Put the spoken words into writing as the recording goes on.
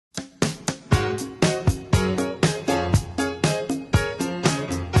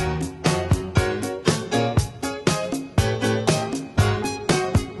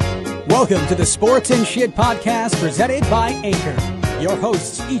Welcome to the Sports and Shit podcast presented by Anchor. Your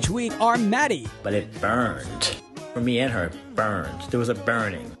hosts each week are Maddie. But it burned. For me and her, it burned. There was a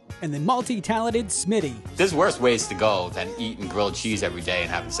burning. And the multi-talented Smitty. There's worse ways to go than eating grilled cheese every day and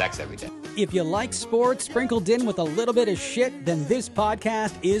having sex every day. If you like sports sprinkled in with a little bit of shit, then this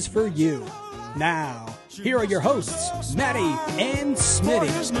podcast is for you. Now, here are your hosts, Maddie and Smitty.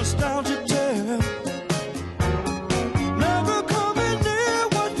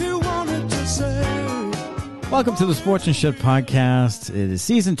 Welcome to the Sports and Shit podcast. It is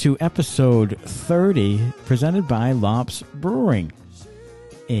season 2, episode 30, presented by Lops Brewing.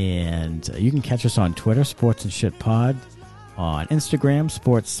 And you can catch us on Twitter, Sports and Shit Pod, on Instagram,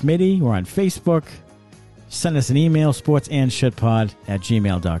 Sports Smitty. We're on Facebook. Send us an email,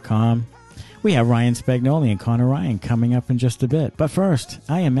 sportsandshitpod@gmail.com. We have Ryan Spagnoli and Connor Ryan coming up in just a bit. But first,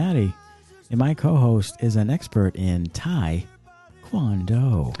 I am Maddie, and my co-host is an expert in Thai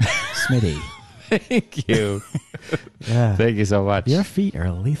Kwon-Do, Smitty. Thank you. Yeah. Thank you so much. Your feet are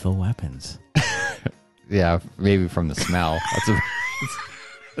lethal weapons. Yeah, maybe from the smell.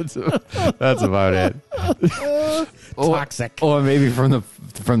 That's about it. Toxic. Or maybe from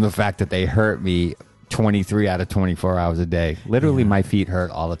the fact that they hurt me 23 out of 24 hours a day. Literally, my feet hurt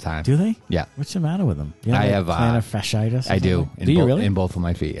all the time. Do they? Yeah. What's the matter with them? I have plantar fasciitis. I do. Do you really? In both of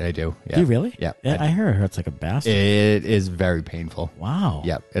my feet. I do. Yeah. Do you really? Yeah. I hear it hurts like a bastard. It is very painful. Wow.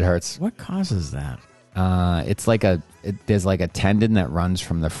 Yep. It hurts. What causes that? It's like there's like a tendon that runs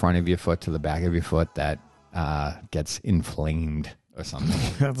from the front of your foot to the back of your foot that gets inflamed or something.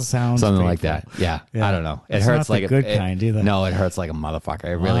 That sounds Something painful. like that. Yeah. I don't know. It It's hurts not the like good kind either. No, it hurts like a motherfucker.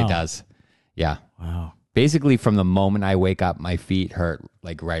 It really does. Yeah. Wow. Basically, from the moment I wake up, my feet hurt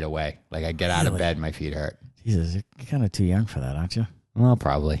like right away. Like I get out of bed, my feet hurt. Jesus, you're kind of too young for that, aren't you? Well,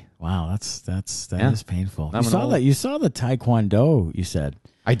 probably. Wow, that Yeah. is painful. I'm You saw an that? old- You saw the Taekwondo? You said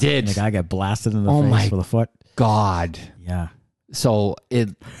I did. the guy got blasted in the Oh my face with a foot. God. Yeah. So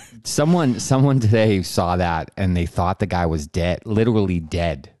someone today saw that and they thought the guy was dead, literally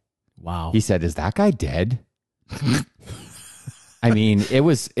dead. Wow. He said, "Is that guy dead?" I mean, it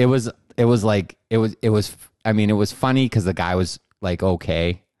was funny because the guy was like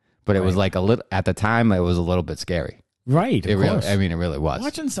okay, but it was like a little at the time. It was a little bit scary. Right. It Of really, course. I mean, it really was.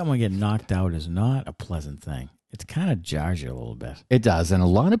 Watching someone get knocked out is not a pleasant thing. It kind of jars you a little bit. It does, and a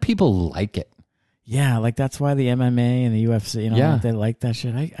lot of people like it. Yeah, like that's why the MMA and the UFC, Yeah. they like that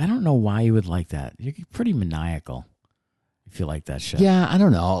shit. I don't know why you would like that. You're pretty maniacal if you like that shit. Yeah, I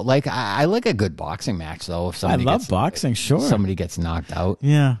don't know. Like I like a good boxing match though. If I somebody love gets, boxing, sure. somebody gets knocked out.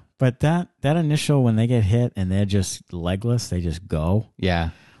 Yeah, but that initial when they get hit and they're just legless, they just go.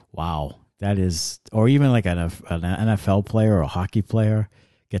 Yeah, Wow, that is, or even like an NFL player or a hockey player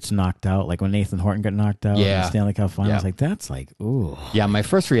gets knocked out, like when Nathan Horton got knocked out in Yeah. the Stanley Cup Finals. Yeah. Like that's like ooh. yeah. My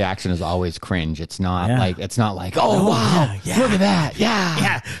first reaction is always cringe. It's not Yeah. like oh Oh, wow, yeah. look at that.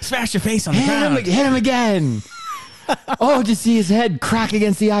 Yeah, Smash your face on the hit ground. him again. Oh, just see his head crack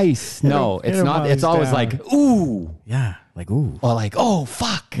against the ice. No, hit it's him not. while It's he's always down. like ooh, Yeah, like ooh. or like oh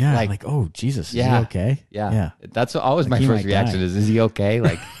fuck. Yeah, like oh Jesus, is he Yeah. okay? Yeah. That's always Like, my he first might reaction die. is he okay?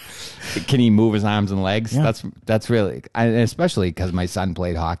 Like, can he move his arms and legs? Yeah. That's really, and especially because my son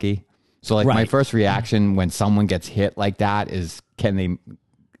played hockey. So like my Right. first reaction when someone gets hit like that is,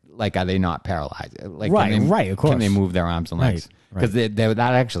 are they not paralyzed? Like, Right, can they, right, of course. Can they move their arms and legs? Right, Because that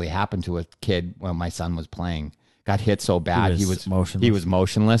actually happened to a kid when my son was playing. Got hit so bad He he was was motionless? He was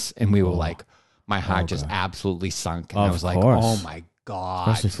motionless, and we were like, my heart just God. absolutely sunk, and Of I was like, course. oh my God.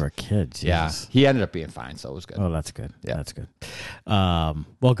 Especially for a kid. Yeah, Jesus. he ended up being fine, so it was good. Oh, that's good. Yeah. That's good.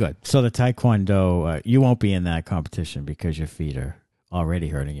 Well, good. So the Taekwondo, you won't be in that competition because your feet are already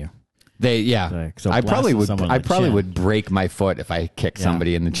hurting you. So I probably blasting would. someone in I the probably chin. would break my foot if I kicked Yeah.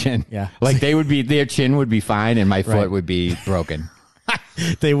 somebody in the chin. Yeah. like their chin would be fine, and my foot Right. would be broken.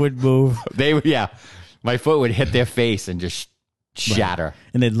 They would move They would, yeah. My foot would hit their face and just shatter.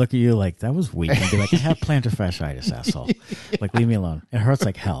 and they'd look at you like, that was weak. And be like, I have plantar fasciitis, asshole. Like, leave me alone. It hurts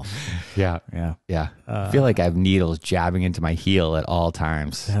like hell. Yeah, Yeah. yeah. I feel like I have needles jabbing into my heel at all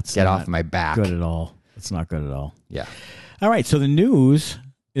times. That's Get not off my back. Good at all. It's not good at all. Yeah. All right, so the news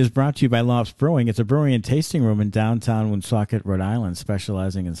is brought to you by Lops Brewing. It's a brewing and tasting room in downtown Woonsocket, Rhode Island,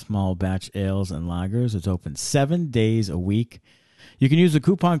 specializing in small batch ales and lagers. It's open 7 days a week. You can use the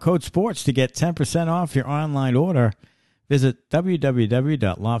coupon code SPORTS to get 10% off your online order. Visit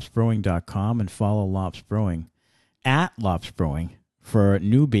www.lopsbrewing.com and follow Lops Brewing at Lops Brewing for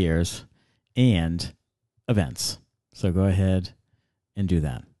new beers and events. So go ahead and do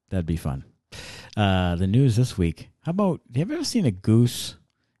that. That'd be fun. The news this week. How about, have you ever seen a goose?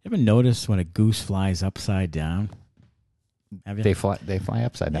 You ever notice when a goose flies upside down? Have you? They fly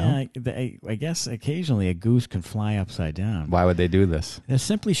upside down. Yeah, I guess occasionally a goose can fly upside down. Why would they do this? They're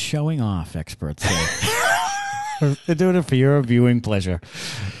simply showing off, experts say. They're doing it for your viewing pleasure.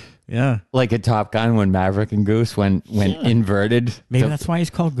 Yeah. Like a Top Gun when Maverick and Goose went inverted. Maybe that's why he's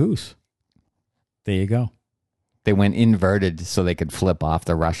called Goose. There you go. They went inverted so they could flip off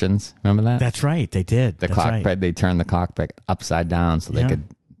the Russians. Remember that? That's right. They did. The That's cockpit. right. They turned the cockpit upside down so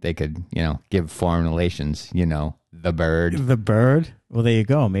they could give foreign relations the bird. The bird? Well, there you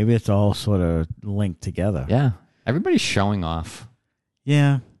go. Maybe it's all sort of linked together. Yeah. Everybody's showing off.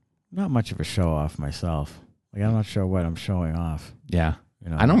 Yeah. Not much of a show off myself. Like, I'm not sure what I'm showing off. Yeah. You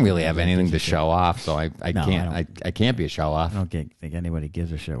know, I don't really have anything to show off, so I can't be a show off. I don't think anybody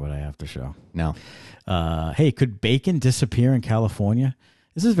gives a shit what I have to show. No. Hey, could bacon disappear in California?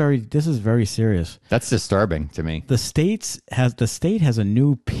 This is very serious. That's disturbing to me. The state has a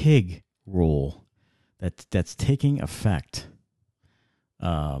new pig rule that's taking effect.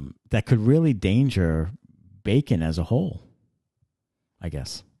 That could really endanger bacon as a whole, I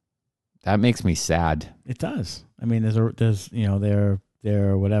guess. That makes me sad. It does. I mean, there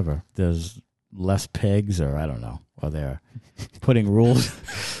there's less pigs, or I don't know, or they're putting rules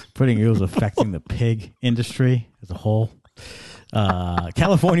affecting the pig industry as a whole.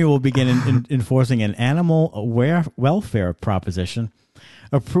 California will begin enforcing an animal welfare proposition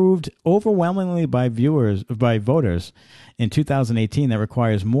approved overwhelmingly by voters in 2018 that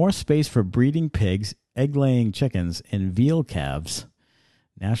requires more space for breeding pigs, egg-laying chickens, and veal calves.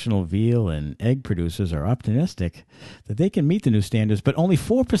 National veal and egg producers are optimistic that they can meet the new standards, but only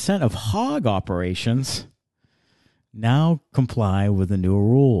 4% of hog operations now comply with the new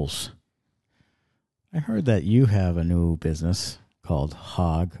rules. I heard that you have a new business called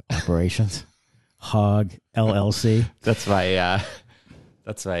Hog Operations. Hog LLC. That's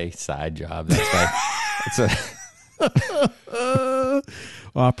my side job. That's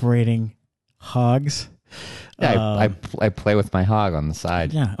operating hogs. Yeah, I play with my hog on the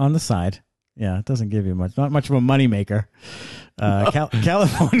side. Yeah, on the side. Yeah, it doesn't give you much. Not much of a moneymaker.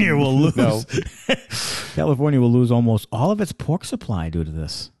 California will lose. No. California will lose almost all of its pork supply due to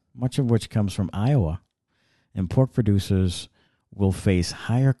this, much of which comes from Iowa, and pork producers will face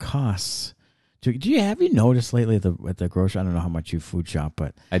higher costs. Have you noticed lately at the grocery? I don't know how much you food shop,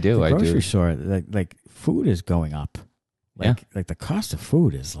 but I do. The grocery store, like food is going up. Like the cost of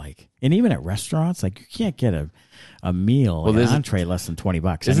food is and even at restaurants, you can't get a meal, an entree less than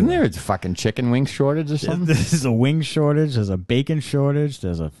 $20. Isn't there a fucking chicken wing shortage or something? There's a wing shortage. There's a bacon shortage.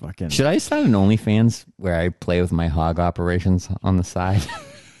 There's a fucking. Should I start an OnlyFans where I play with my hog operations on the side?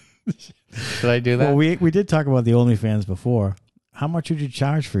 Should I do that? Well, we did talk about the OnlyFans before. How much would you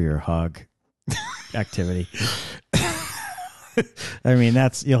charge for your hog activity? I mean,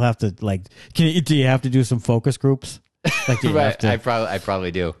 you'll have to do you have to do some focus groups? I probably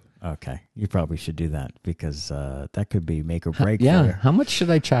do. Okay, you probably should do that because that could be make or break. Yeah, for you. how much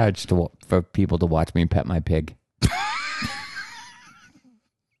should I charge for people to watch me pet my pig?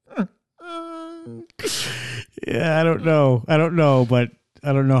 Yeah, I don't know, but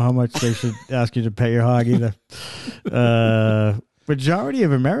I don't know how much they should ask you to pet your hog either. Majority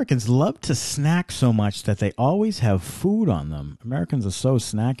of Americans love to snack so much that they always have food on them. Americans are so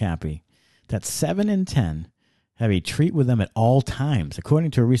snack happy that 7 in 10 have a treat with them at all times.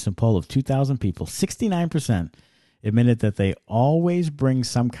 According to a recent poll of 2,000 people, 69% admitted that they always bring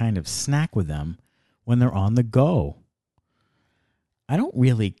some kind of snack with them when they're on the go. I'll go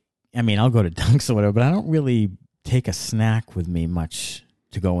to Dunks or whatever, but I don't really take a snack with me much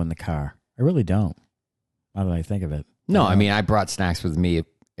to go in the car. I really don't. Now that I think of it. No, I mean, I brought snacks with me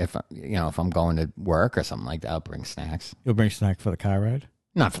if I'm going to work or something like that. I'll bring snacks. You'll bring snack for the car ride?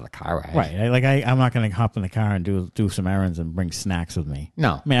 Not for the car ride. Right. I'm not going to hop in the car and do some errands and bring snacks with me.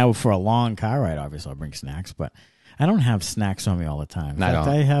 No. I mean, for a long car ride, obviously, I'll bring snacks, but I don't have snacks on me all the time. In fact,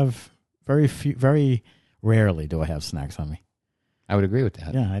 I have very rarely do I have snacks on me. I would agree with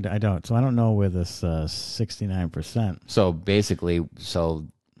that. Yeah, I don't. So I don't know where this 69%. So basically,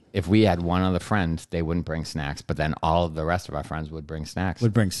 if we had one other friend, they wouldn't bring snacks, but then all of the rest of our friends would bring snacks.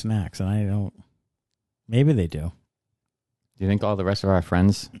 And I don't. Maybe they do. Do you think all the rest of our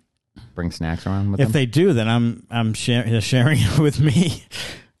friends bring snacks around with them? If they do, then I'm sharing it with me.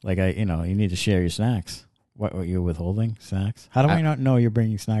 You need to share your snacks. What you're withholding snacks? How do I not know you're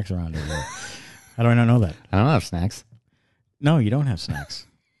bringing snacks around? How do I not know that? I don't have snacks. No, you don't have snacks,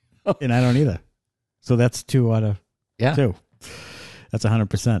 and I don't either. So that's 2 out of 2. That's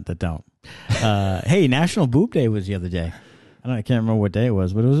 100% that don't. Hey, National Boob Day was the other day. I can't remember what day it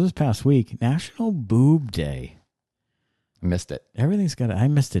was, but it was this past week. National Boob Day. I missed it. Everything's got. I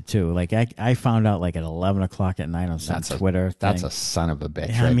missed it too. Like I found out like at 11 o'clock at night on some Twitter. That's thing. a son of a bitch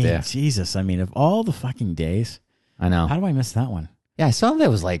Yeah, right I mean, there. Jesus. I mean, of all the fucking days, I know. how do I miss that one? Yeah, I saw there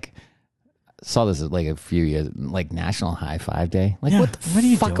was like, saw this like a few years, like National High Five Day. Like, Yeah, what the what are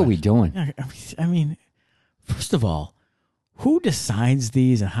you fuck are doing? we doing? Yeah, I mean, first of all, who decides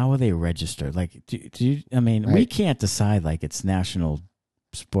these and how are they registered? Like, do you? I mean, we Right. can't decide like it's National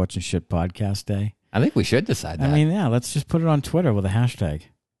Sports and Shit Podcast Day. I think we should decide that. I mean, yeah, let's just put it on Twitter with a hashtag,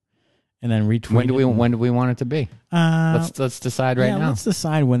 and then retweet. when do we it. want it to be? Let's decide right now. Let's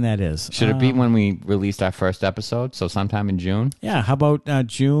decide when that is. Should it be when we released our first episode? So sometime in June, Yeah, how about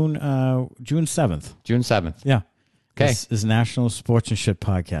June 7th? June 7th. Yeah. Okay. This is National Sports and Shit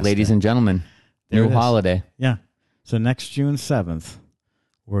Podcast Ladies Day. and gentlemen, There new it is. holiday. Yeah. So next June 7th,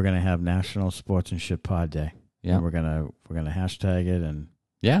 we're gonna have National Sports and Shit Pod Day. Yeah. And we're gonna hashtag it and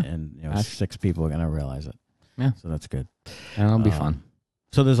Yeah. you know, Hash- 6 people are gonna realize it. Yeah. So that's good. And it'll be fun.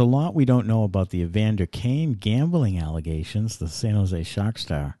 So there's a lot we don't know about the Evander Kane gambling allegations. The San Jose Shark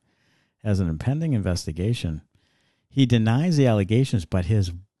star has an impending investigation. He denies the allegations, but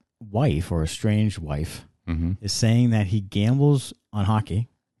his wife, or estranged wife, is saying that he gambles on hockey,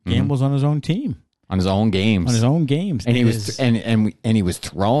 gambles on his own team, On his own games. on his own games, and he It was is- and he was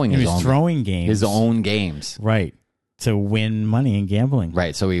throwing he his was own throwing games, his own games. right, to win money in gambling.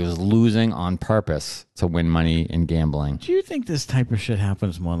 Right. So he was losing on purpose to win money in gambling. Do you think this type of shit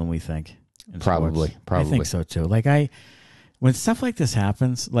happens more than we think? in Probably, sports? probably. I think so too. Like when stuff like this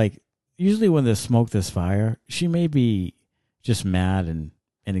happens, like usually when there's smoke, there's fire. She may be just mad and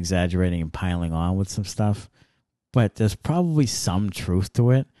exaggerating and piling on with some stuff, but there's probably some truth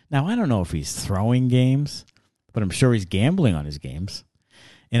to it. Now, I don't know if he's throwing games, but I'm sure he's gambling on his games.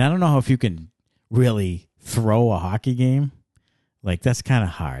 And I don't know if you can really throw a hockey game. Like, that's kind of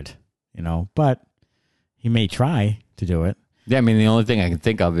hard, you know, but he may try to do it. Yeah, I mean, the only thing I can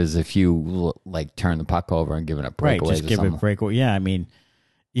think of is if you like turn the puck over and give it a breakaway. Right, just give it breakaway. Yeah, I mean,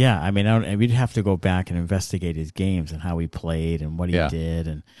 we'd have to go back and investigate his games and how he played and what he did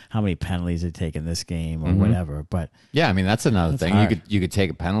and how many penalties he'd taken this game or whatever. But Yeah, I mean, that's another thing. hard. You could take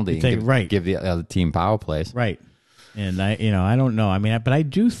a penalty take- and right. give the other team power plays. right, and I don't know. I mean, but I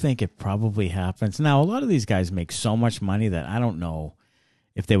do think it probably happens. Now, a lot of these guys make so much money that I don't know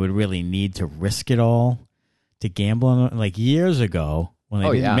if they would really need to risk it all to gamble on. Like years ago when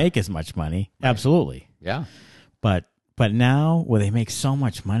they didn't make as much money, absolutely. Yeah. But now, where they make so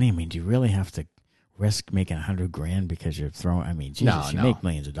much money, I mean, do you really have to risk making $100,000 because you're throwing? I mean, Jesus, you make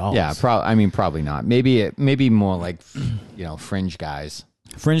millions of dollars. Yeah, probably not. Maybe more like, fringe guys.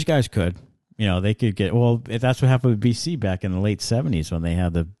 Fringe guys could, they could get. Well, if that's what happened with BC back in the late '70s when they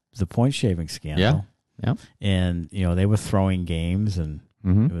had the point shaving scandal. Yeah. And they were throwing games, and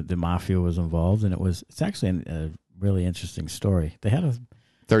the mafia was involved, and it's actually a really interesting story. They had a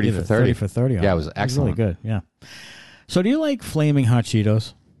 30 for 30. 30 for 30. Yeah, it was excellent. Really good. Yeah. So, do you like flaming hot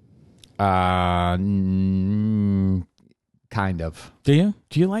Cheetos? Kind of. Do you?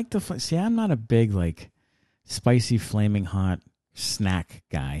 Do you like see, I'm not a big, spicy, flaming hot snack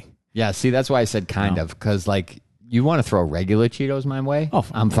guy. Yeah, see, that's why I said kind of, because, you want to throw regular Cheetos my way? Oh,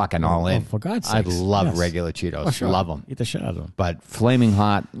 I'm fucking all in. For God's I sakes. love Yes. regular Cheetos. Oh, sure. Love them. Eat the shit out of them. But flaming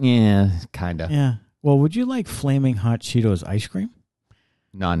hot, yeah, kind of. Yeah. Well, would you like flaming hot Cheetos ice cream?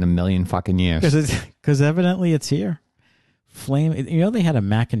 Not in a million fucking years. Because evidently it's here. They had a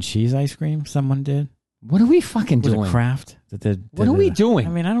mac and cheese ice cream someone did. What are we fucking Was doing? it Kraft? What are we doing? I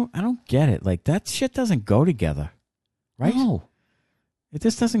mean, I don't get it. Like, that shit doesn't go together. Right? No. It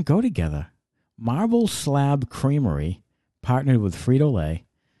just doesn't go together. Marble Slab Creamery partnered with Frito-Lay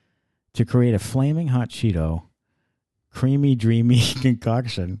to create a flaming hot Cheeto creamy dreamy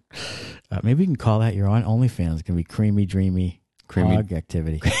concoction. Maybe you can call that your own OnlyFans. It can be creamy dreamy hog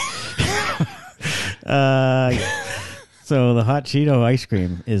activity. So the hot Cheeto ice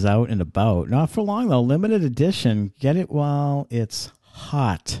cream is out and about. Not for long though. Limited edition. Get it while it's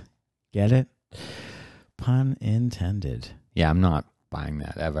hot. Get it? Pun intended. Yeah, I'm not buying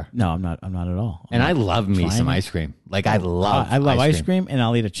that ever. No, I'm not at all. And I love me trying some it. ice cream. I love ice cream, and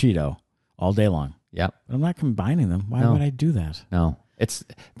I'll eat a Cheeto all day long. Yep. But I'm not combining them. Why No. would I do that? No.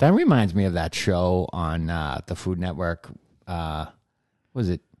 That reminds me of that show on the Food Network. What was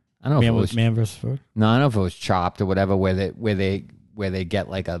it? I don't know if it was Man vs. Food. No, I don't know if it was Chopped or whatever, where they get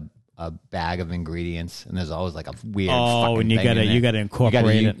like a bag of ingredients, and there's always like a weird. Oh, fucking and you thing in gotta there.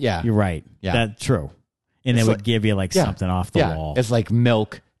 incorporate it. Yeah, You're right. Yeah. That's true. And It's it would like- give you something off the wall. It's like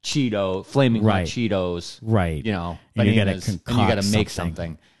milk, Cheeto, flaming hot Right. Cheetos, Right. You know, And you gotta bananas, and you got to concoct make something.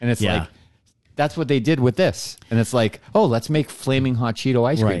 something, and it's Yeah. like That's what they did with this. And it's like, oh, let's make flaming hot Cheeto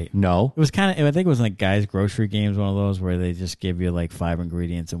ice cream. Right. No. It was kind of, I think it was like Guys Grocery Games, one of those where they just give you like 5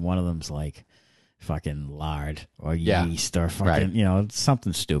 ingredients and one of them's like fucking lard or yeast or fucking, Right. you know,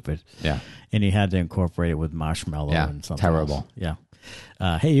 something stupid. Yeah. And you had to incorporate it with marshmallow Yeah, and something terrible. else.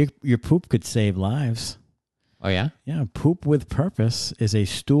 Yeah. Hey, your poop could save lives. Oh, yeah? Yeah. Poop with Purpose is a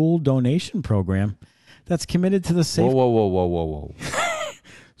stool donation program that's committed to the safe. Whoa.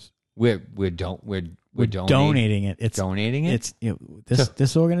 We're donating it. It's donating it? It's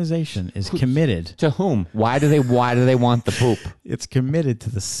this organization is committed. To whom? Why do they want the poop? It's committed to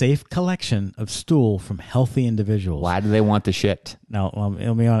the safe collection of stool from healthy individuals. Why do they want the shit? Now,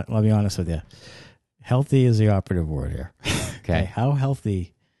 let me be honest with you. Healthy is the operative word here. Okay. How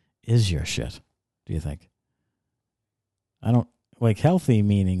healthy is your shit? Do you think? I don't like healthy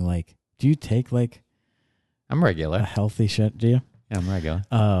meaning like. Do you take like I'm a regular. healthy shit? Do you? Yeah, I'm regular.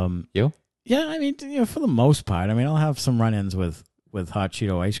 You? Yeah, I mean, for the most part. I mean, I'll have some run-ins with hot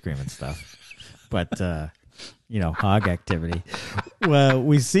Cheeto ice cream and stuff, but hog activity. Well,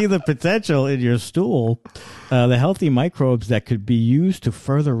 we see the potential in your stool, the healthy microbes that could be used to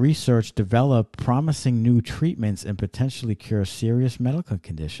further research, develop promising new treatments, and potentially cure serious medical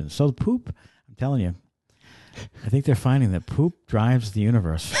conditions. So the poop, I'm telling you, I think they're finding that poop drives the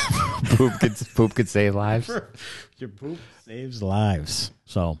universe. Poop could save lives. Your poop saves lives.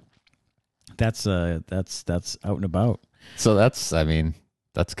 So that's out and about. So that's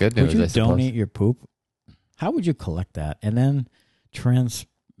good news. Would you I suppose. donate your poop? How would you collect that and then transport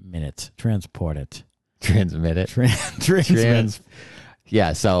it? Transmit it. Transmit.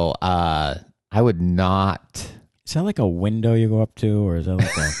 Yeah. So I would not. Is that like a window you go up to, or is that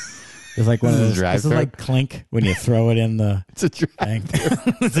like a? It's like one of those. This is like Clink when you throw it in the. It's a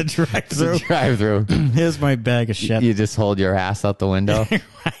drive-through. It's a drive-through. It's a drive-through. Here's my bag of shit. You just hold your ass out the window.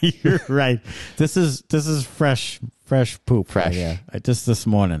 You're right. This is fresh poop. Fresh. Yeah. Just this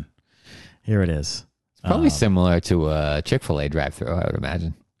morning. Here it is. Probably similar to a Chick-fil-A drive-through, I would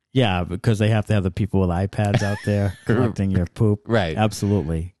imagine. Yeah, because they have to have the people with iPads out there collecting your poop. Right.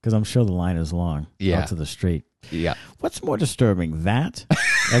 Absolutely. Because I'm sure the line is long out to the street. Yeah. What's more disturbing, that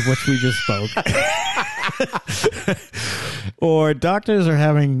of which we just spoke, or doctors are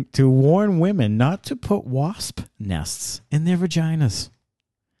having to warn women not to put wasp nests in their vaginas?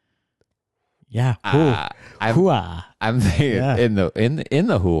 Yeah. I'm thinking in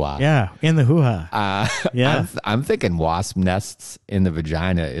the hoo-ah. Yeah, in the hoo-ha. Yeah. I'm thinking wasp nests in the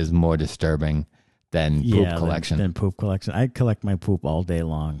vagina is more disturbing than poop collection. Than poop collection. I collect my poop all day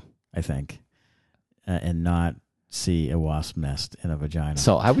long, I think, and not see a wasp nest in a vagina.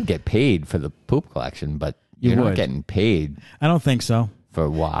 So I would get paid for the poop collection, but you're not getting paid I don't think so. for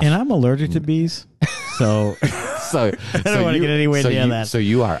wasps. And I'm allergic to bees, so I don't want to get anywhere near that. So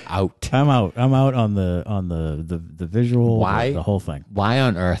you are out. I'm out. I'm out on the visual. Why? The whole thing. Why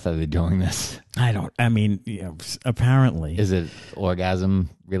on earth are they doing this? I don't. I mean, apparently. Is it orgasm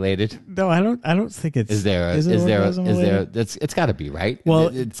related? No, I don't think it's. Is there? It's got to be, right? Well,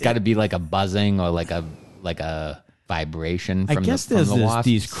 it's got to be like a buzzing or like a vibration. From I guess from the wasps.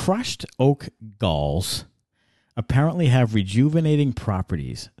 these crushed oak galls apparently have rejuvenating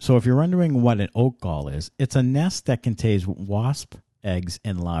properties. So if you're wondering what an oak gall is, it's a nest that contains wasp eggs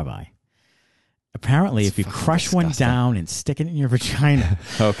and larvae. Apparently, if you crush one down and stick it in your vagina,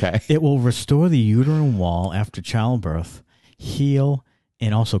 okay, it will restore the uterine wall after childbirth, heal,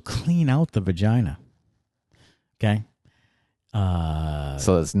 and also clean out the vagina. Okay?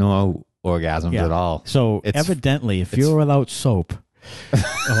 So there's no orgasms at all. So evidently, if you're without soap,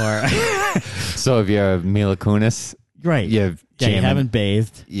 or so if you're Mila Kunis, right, you haven't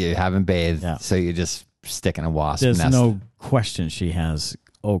bathed. You haven't bathed, so you're just sticking a wasp There's nest. no question she has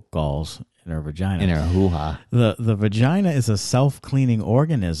oak galls in her vagina. In her hoo-ha. The vagina is a self-cleaning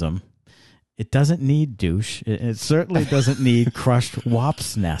organism. It doesn't need douche. It certainly doesn't need crushed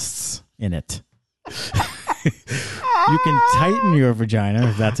wasp nests in it. You can tighten your vagina,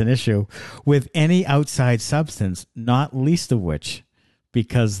 if that's an issue, with any outside substance, not least of which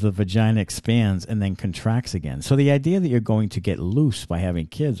because the vagina expands and then contracts again. So the idea that you're going to get loose by having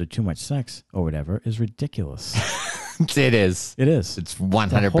kids or too much sex or whatever is ridiculous. It is. It is. It's 100%.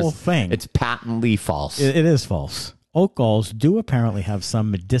 The whole thing. It's patently false. It is false. Oak galls do apparently have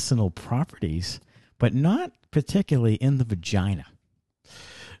some medicinal properties, but not particularly in the vagina.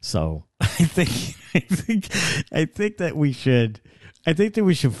 So I think that we should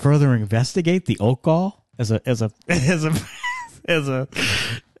further investigate the oak gall as a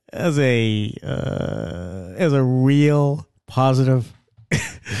real positive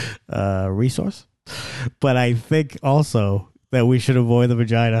resource. But I think also that we should avoid the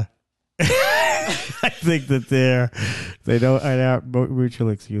vagina. think that they don't are mutual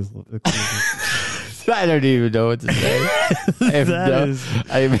excuse. I don't even know what to say. I have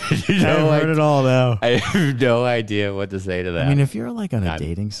I've heard it all now. I have no idea what to say to that. I mean, if you're like on a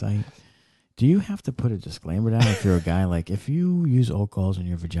dating site, do you have to put a disclaimer down if you're a guy? Like, if you use alcohols in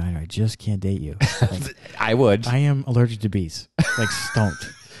your vagina, I just can't date you. Like, I would. I am allergic to bees. Like, don't.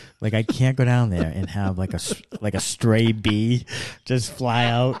 Like, I can't go down there and have like a stray bee just fly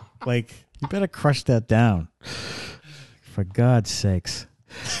out. Like, you better crush that down. For God's sakes.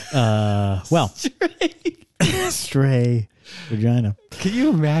 Stray vagina. Can you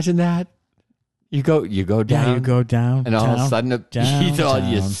imagine that? You go down. Yeah, you go down. And all of a sudden,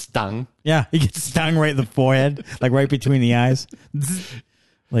 down. you're stung. Yeah, he gets stung right in the forehead, like right between the eyes.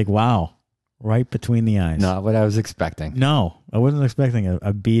 Like, wow. Right between the eyes. Not what I was expecting. No, I wasn't expecting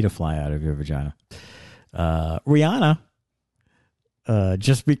a bee to fly out of your vagina. Rihanna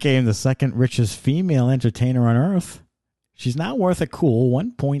just became the second richest female entertainer on Earth. She's now worth a cool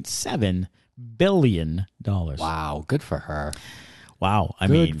 $1.7 billion. Wow, good for her. Wow. I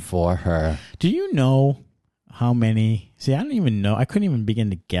Good mean, for her. do you know how many? See, I don't even know. I couldn't even begin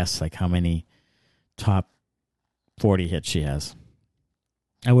to guess like how many top 40 hits she has.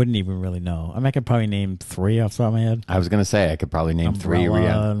 I wouldn't even really know. I mean, I could probably name 3 off the top of my head. I was gonna say I could probably name 3.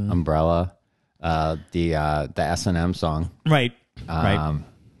 Umbrella. Umbrella, the S&M song, Right. Right.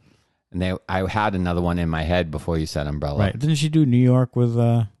 and I had another one in my head before you said Umbrella. Right. Didn't she do New York with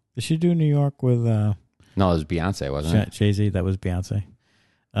did she do New York with No, it was Beyonce, wasn't it? Jay-Z? That was Beyonce.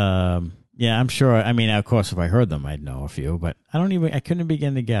 Yeah, I'm sure. I mean, of course, if I heard them, I'd know a few, but I couldn't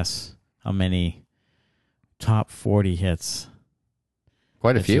begin to guess how many top 40 hits.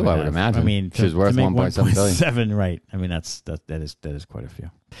 Quite a few, I would imagine. I mean, she was worth 1.7 billion. 7, right. I mean, that is quite a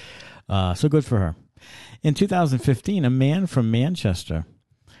few. So good for her. In 2015, a man from Manchester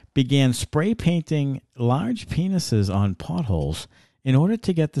began spray painting large penises on potholes in order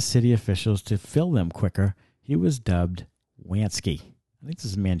to get the city officials to fill them quicker. He was dubbed Wansky. I think this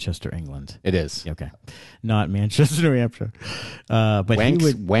is Manchester, England. It is. Okay. Not Manchester, New Hampshire. But he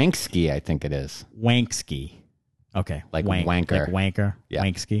would... Wanksky, I think it is. Wanksky. Okay. Like wanker. Like wanker. Yeah.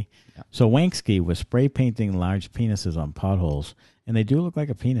 Wanksky. Yeah. So Wanksky was spray painting large penises on potholes, and they do look like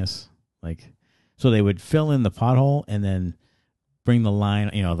a penis. Like, so they would fill in the pothole and then bring the line,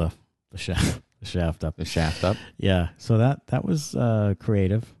 the shaft up. The shaft up. Yeah. So that was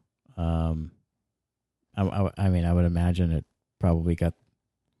creative. I mean, I would imagine it probably got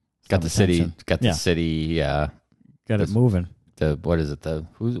the city. attention. Got the city. Got it moving. What is it?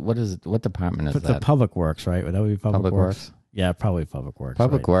 What department is But that? the Public Works, right? That would be Public Works. Works. Yeah, probably Public Works.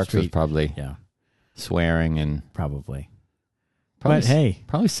 Public right? Works was Street. probably swearing and Probably. probably, But hey,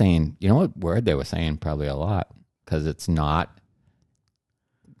 probably saying, you know what word they were saying? Probably a lot, because it's not.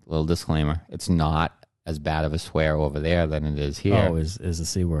 Little disclaimer: it's not as bad of a swear over there than it is here. oh, is the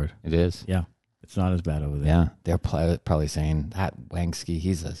C word? It is. Yeah, it's not as bad over there. Yeah, they're probably saying that Wanksky.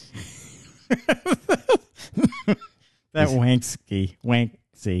 He's a That Wanksy.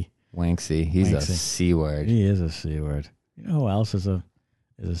 He's a C word. He is a C word. You know who else is a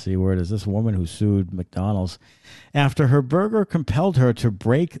C word? Is this woman who sued McDonald's after her burger compelled her to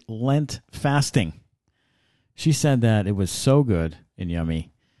break Lent fasting. She said that it was so good and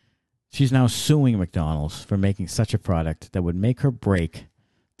yummy. She's now suing McDonald's for making such a product that would make her break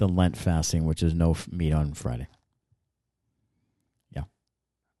the Lent fasting, which is no meat on Friday. Yeah.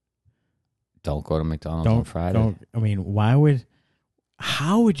 Don't go to McDonald's on Friday. I mean,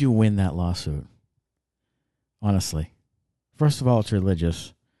 how would you win that lawsuit? Honestly. First of all, it's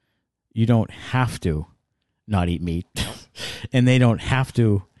religious. You don't have to not eat meat. And they're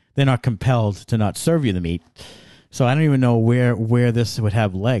not compelled to not serve you the meat. So I don't even know where this would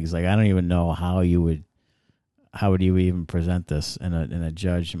have legs. Like, I don't even know how would you even present this? And a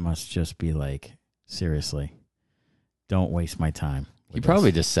judge must just be like, seriously, don't waste my time. He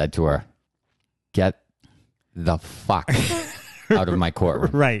probably just said to her, "Get the fuck out of my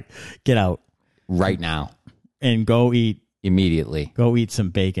courtroom Right. Get out. right now, And go eat immediately." some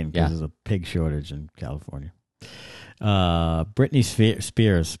bacon because there's a pig shortage in California. Britney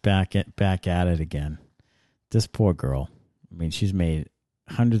Spears back at it again. This poor girl. I mean, she's made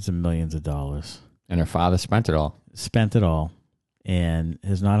hundreds of millions of dollars. And her father spent it all. And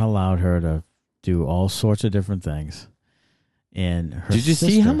has not allowed her to do all sorts of different things. And her Did you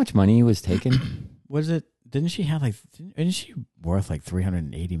see how much money he was taking? Was it? Didn't she have isn't she worth like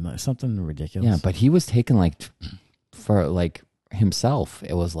 $380 million? Something ridiculous. Yeah, but he was taking for himself,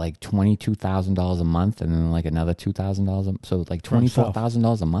 it was like $22,000 a month, and then like another $2,000. So like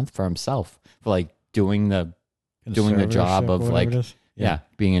 $24,000 a month for himself for doing the job of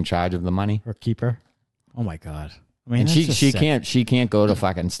being in charge of the money or keeper. Oh my God. I mean, And that's just she sick. can't go to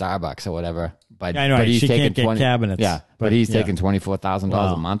fucking Starbucks or whatever. But I know, but he's she taking can't get 20 cabinets. Yeah, but But, he's yeah. taking $24,000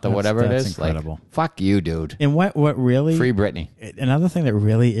 Wow. a month or That's- whatever it that's is. incredible. Like, fuck you, dude. And what really Free Britney. another thing that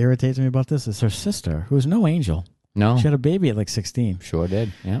really irritates me about this is her sister, who's no angel. No, She had a baby at like 16. sure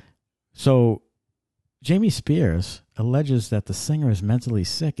did. Yeah. So Jamie Spears alleges that the singer is mentally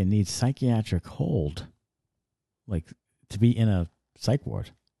sick and needs psychiatric hold, like to be in a psych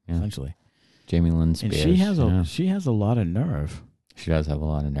ward, Yeah. essentially. Jamie Lynn Spears. And yeah. she has a lot of nerve She does have a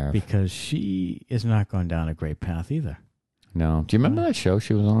lot of nerve. because she is not going down a great path either. No. Do you remember that show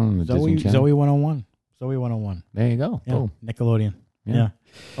she was on the Disney Channel? Zoe 101. Zoe 101. There you go. Yeah. Boom. Nickelodeon. Yeah. Yeah.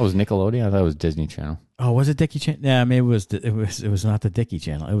 Oh, it was Nickelodeon? I thought it was Disney Channel. Oh, was it Dickie Channel? Yeah, maybe it was not the Dickie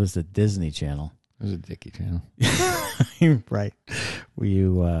Channel. It was the Disney Channel. It was a Dickie Channel. Right. Were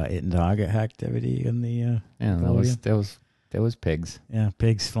you in dog activity in the Yeah, Nickelodeon? there was pigs. Yeah,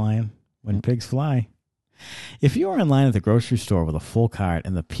 pigs flying. When pigs fly. If you are in line at the grocery store with a full cart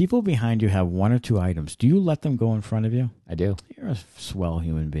and the people behind you have one or two items, do you let them go in front of you? I do. You're a swell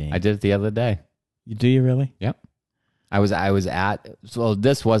human being. I did it the other day. Do you really? Yep. I was at, so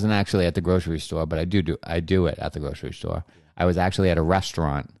this wasn't actually at the grocery store, but I do it at the grocery store. I was actually at a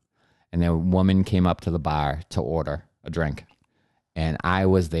restaurant, and a woman came up to the bar to order a drink, and I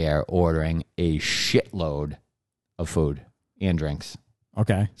was there ordering a shitload of food and drinks.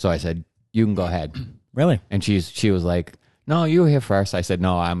 Okay. So I said, "You can go ahead." Really? And she was like, "No, you were here first." I said,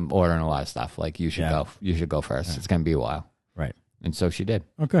 "No, I'm ordering a lot of stuff. Like you should Yeah. go. You should go first. It's gonna be a while." Right. And so she did.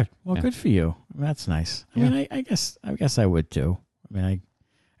 Oh, good. Well, Yeah. good for you. That's nice. I mean, I guess I would too. I mean,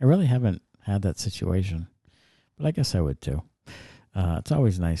 I really haven't had that situation, but I guess I would too. It's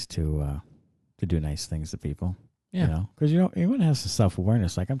always nice to do nice things to people. Yeah. You know, because you want to have some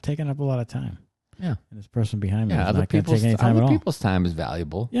self-awareness. Like, I'm taking up a lot of time. Yeah. And this person behind me Yeah. is Other not going to take any time at other all. people's time is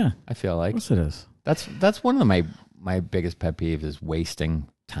valuable. Yeah. I feel Of like course it is. that's one of my biggest pet peeves is wasting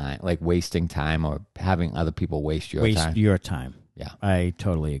time, like wasting time or having other people waste your Waste time. your time. Yeah. I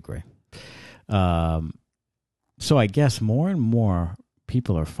totally agree. So I guess more and more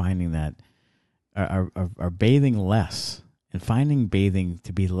people are finding that are bathing less and finding bathing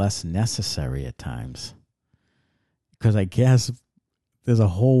to be less necessary at times. Because I guess there's a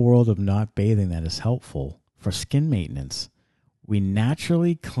whole world of not bathing that is helpful for skin maintenance. We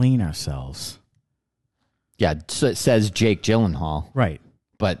naturally clean ourselves. Yeah, so it says Jake Gyllenhaal, Right.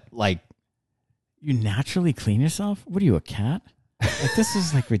 but like, You naturally clean yourself? What are you, a cat? Like, this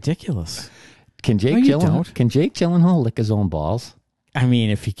is like ridiculous. can Jake No, you don't. Gyllenhaal lick his own balls? I mean,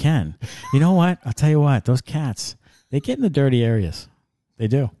 if he can. You know what? I'll tell you what. Those cats, they get in the dirty areas. They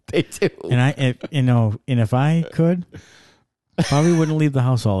do. They do. And if I could, I probably wouldn't leave the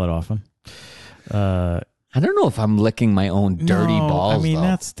house all that often. I don't know if I'm licking my own dirty No, balls. I mean, though.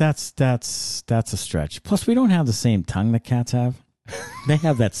 that's a stretch. Plus, we don't have the same tongue that cats have. They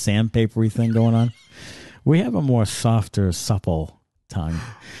have that sandpapery thing going on. We have a more softer, supple tongue.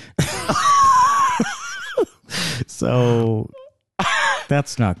 So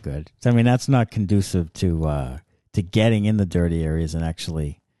that's not good. I mean, that's not conducive to getting in the dirty areas and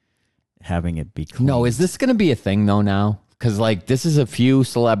actually having it be clean. No, is this going to be a thing though now? Because like this is a few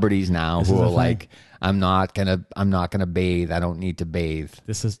celebrities now This who is a are thing. like, I'm not gonna bathe. I don't need to bathe.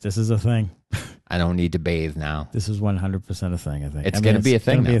 This is a thing. I don't need to bathe now. This is 100% a thing, I think. It's gonna be a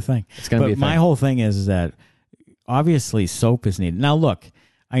thing It's going to be now. a thing. It's gonna But be a my thing. whole thing is that obviously soap is needed. Now, look,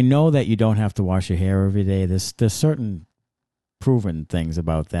 I know that you don't have to wash your hair every day. There's certain proven things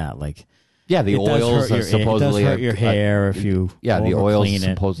about that. Like, Yeah, the it does oils hurt are supposedly it does hurt your hair if you yeah, the oils overclean it.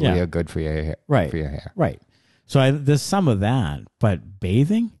 supposedly Yeah. are good for your hair. Right. For your hair. Right. So there's some of that, but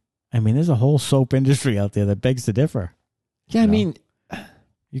bathing. I mean, there's a whole soap industry out there that begs to differ. Yeah, I No. mean,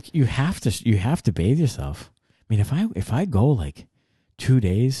 You have to bathe yourself. I mean, if I go like 2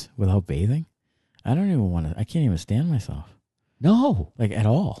 days without bathing, I don't even want to. I can't even stand myself no. like at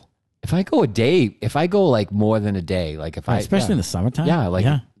all. If I go like more than a day, like if I Especially in the summertime. yeah, like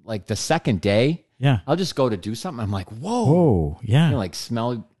yeah, like the second day, yeah. I'll just go to do something. I'm like, whoa, Whoa, yeah, you know, like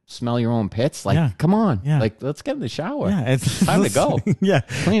smell your own pits. Like, Yeah. come on, Yeah. like let's get in the shower. yeah. It's Time to go. Yeah,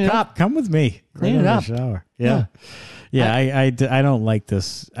 Clean it Come- up. Come with me. Clean Right it in up. the shower. Yeah, yeah. I don't like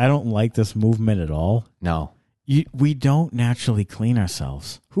this. I don't like this movement at all. No, We don't naturally clean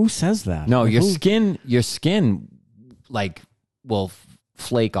ourselves. Who says that? no, Like, your who- skin, like will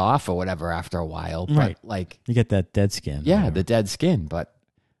flake off or whatever after a while. But Right. like, You get that dead skin. yeah, whatever. the dead skin. But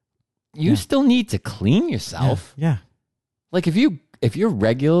you Yeah. still need to clean yourself. Yeah, Like if you're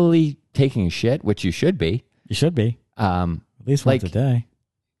regularly taking a shit, which you should be, you should be at least once a like, day.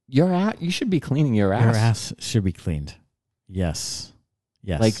 you should be cleaning your ass. Your ass should be cleaned. Yes.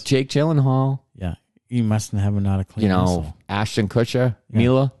 Yes. Like Jake Gyllenhaal. yeah. You mustn't have not a clean whistle. Ashton Kutcher,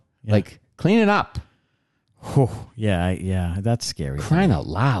 Mila, like clean it up. Whew. Yeah, that's scary. Crying out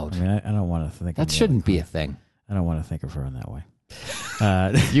loud. I mean, I don't want to think that shouldn't be a thing. I don't want to think of her in that way.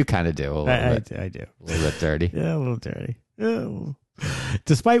 You kind of do a little bit. I do. A little bit dirty. Yeah, a little dirty. Oh.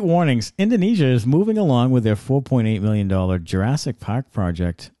 Despite warnings, Indonesia is moving along with their $4.8 million Jurassic Park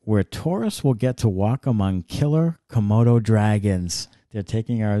project, where tourists will get to walk among killer Komodo dragons. They're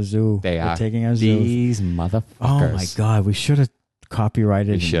taking our zoo. They're taking our zoo. These motherfuckers. Oh my God, we should have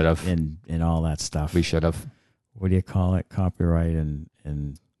copyrighted. We should have. In all that stuff. We should have. What do you call it? Copyright and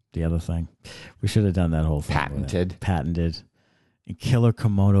the other thing. We should have done that whole thing. Patented. And killer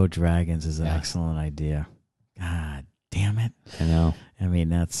Komodo dragons is an excellent idea. God damn it. I know. I mean,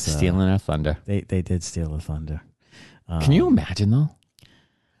 that's stealing our thunder. They did steal the thunder. Can you imagine though?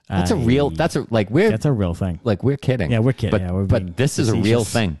 That's a real thing. Like we're kidding. Yeah, we're kidding. But this is a real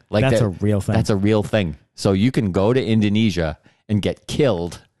thing. Like that's a real thing. That's a real thing. So you can go to Indonesia and get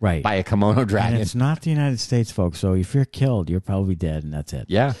killed by a Komodo dragon. And it's not the United States, folks. So if you're killed, you're probably dead, and that's it.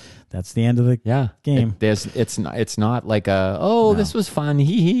 Yeah. That's the end of the game. It's not like this was fun.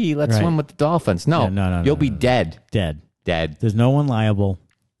 Hee. Let's swim with the dolphins. No. You'll be dead. Dead. There's no one liable.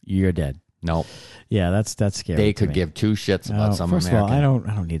 You're dead. Nope. Yeah, that's scary. They could give two shits about some First American. of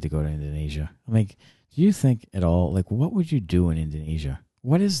all, I don't need to go to Indonesia. I mean, do you think at all, like, what would you do in Indonesia?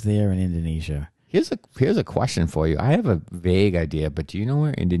 What is there in Indonesia? Here's a question for you. I have a vague idea, but do you know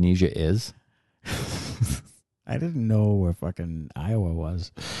where Indonesia is? I didn't know where fucking Iowa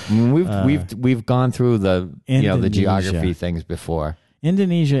was. I mean, we've gone through the the geography things before.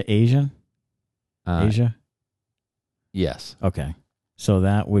 Indonesia, Asian? Asia? Yes. Okay. So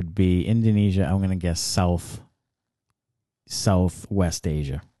that would be Indonesia. I'm going to guess Southwest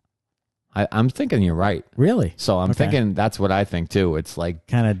Asia. I'm thinking you're right. Really? So I'm thinking that's what I think too. It's like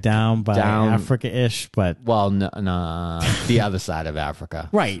kind of down by Africa-ish, but the other side of Africa.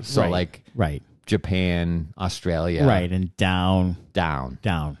 Right. So right. Japan, Australia. Right, and down.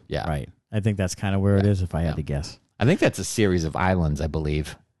 Yeah. Right. I think that's kind of where it is if I had to guess. I think that's a series of islands, I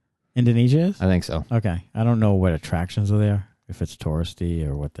believe. Indonesia is? I think so. Okay. I don't know what attractions are there, if it's touristy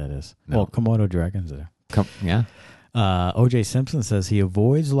or what that is. No. Well, Komodo dragons are there. Yeah. O.J. Simpson says he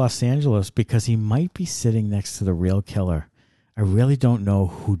avoids Los Angeles because he might be sitting next to the real killer. I really don't know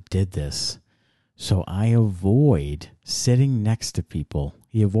who did this, so I avoid sitting next to people.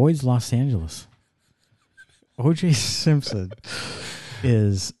 He avoids Los Angeles. O.J. Simpson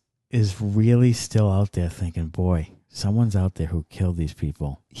is really still out there thinking, boy, someone's out there who killed these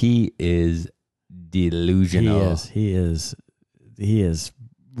people. He is delusional. He is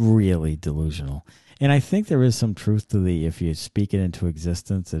really delusional. And I think there is some truth to if you speak it into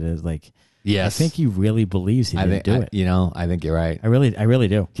existence, it is like, yes. I think he really believes he didn't do it. I think you're right. I really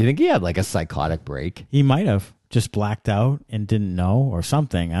do. Do you think he had like a psychotic break? He might have just blacked out and didn't know or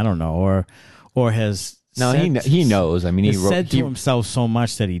something. I don't know. Or has... No, he knows. I mean, he said to himself so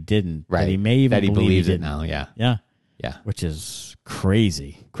much that he didn't. Right. That he may even believes it now. Yeah. Yeah. Yeah. Which is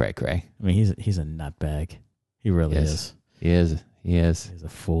crazy. Cray. I mean, he's a nutbag. He really is. He is. He's a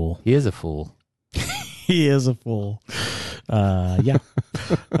fool. He is a fool. He is a fool. Yeah.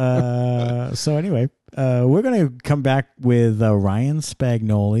 So anyway, we're going to come back with Ryan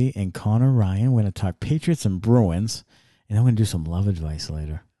Spagnoli and Connor Ryan. We're going to talk Patriots and Bruins, and then we're going to do some love advice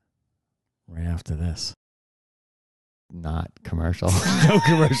later. Right after this. Not commercial. No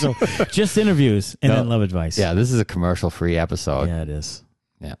commercial. Just interviews and then love advice. Yeah, this is a commercial-free episode. Yeah, it is.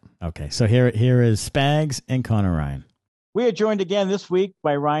 Yeah. Okay, so here is Spags and Connor Ryan. We are joined again this week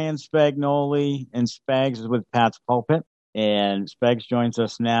by Ryan Spagnoli, and Spags is with Pat's Pulpit. And Spags joins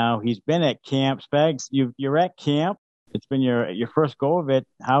us now. He's been at camp. Spags, you're at camp. It's been your first go of it.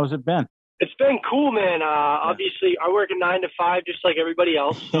 How's it been? It's been cool, man. Obviously, I work a 9 to 5 just like everybody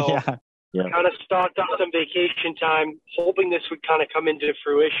else. So Yeah. Kind of stocked up some vacation time, hoping this would kind of come into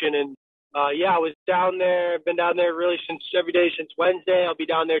fruition. And I was down there, been down there really every day since Wednesday. I'll be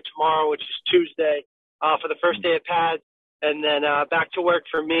down there tomorrow, which is Tuesday, for the first day of pads. And then back to work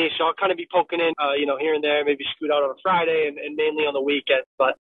for me. So I'll kind of be poking in, here and there, maybe scoot out on a Friday and mainly on the weekend.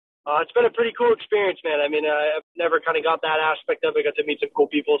 But it's been a pretty cool experience, man. I mean, I've never kind of got that aspect of it. I got to meet some cool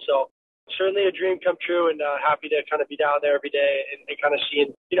people. So certainly a dream come true, and happy to kind of be down there every day and kind of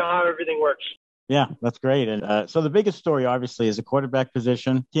seeing, how everything works. Yeah, that's great. And so the biggest story, obviously, is the quarterback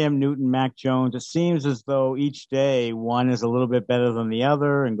position. Cam Newton, Mac Jones. It seems as though each day one is a little bit better than the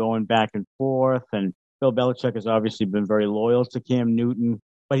other and going back and forth. And Bill Belichick has obviously been very loyal to Cam Newton.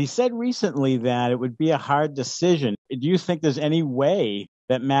 But he said recently that it would be a hard decision. Do you think there's any way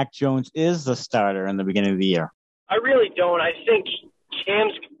that Mac Jones is the starter in the beginning of the year? I really don't. I think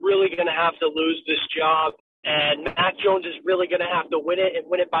Cam's really going to have to lose this job, and Mac Jones is really going to have to win it and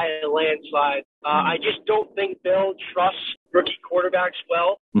win it by a landslide. I just don't think Bill trusts rookie quarterbacks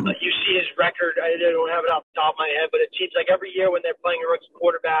well. You see his record. I don't have it off the top of my head, but it seems like every year when they're playing a rookie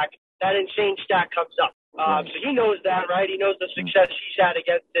quarterback, that insane stat comes up. So he knows that, right? He knows the success he's had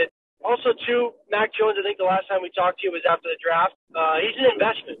against it. Also, too, Mac Jones, I think the last time we talked to you was after the draft. He's an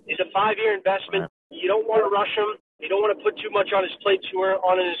investment. He's a 5-year investment. You don't want to rush him. You don't want to put too much on his plate too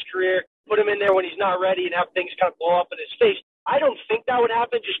on in his career. Put him in there when he's not ready and have things kind of blow up in his face. I don't think that would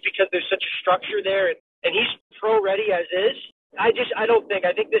happen just because there's such a structure there and he's pro-ready as is. I don't think.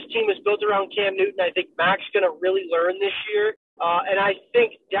 I think this team is built around Cam Newton. I think Mac's going to really learn this year. And I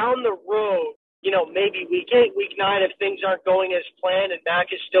think down the road, maybe week 8, week 9, if things aren't going as planned and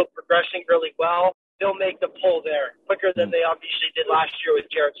Mac is still progressing really well, they'll make the pull there quicker than they obviously did last year with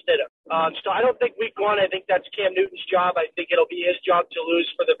Jarrett Stidham. So I don't think week 1, I think that's Cam Newton's job. I think it'll be his job to lose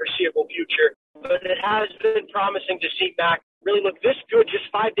for the foreseeable future. But it has been promising to see Mac really look this good just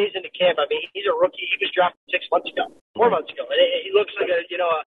 5 days into camp. I mean, he's a rookie. He was drafted 4 months ago. And he looks like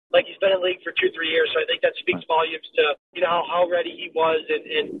like he's been in the league for 2-3 years. So I think that speaks volumes to, how ready he was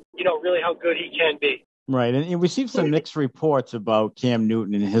and really how good he can be. Right. And we see some mixed reports about Cam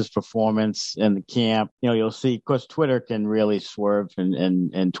Newton and his performance in the camp. You'll see, of course, Twitter can really swerve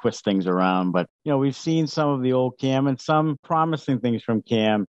and twist things around. But, we've seen some of the old Cam and some promising things from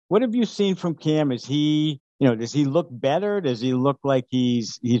Cam. What have you seen from Cam? Is he, does he look better? Does he look like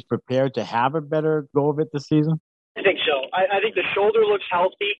he's prepared to have a better go of it this season? I think so. I think the shoulder looks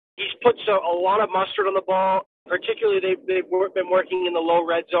healthy. He's put a lot of mustard on the ball. Particularly, they've been working in the low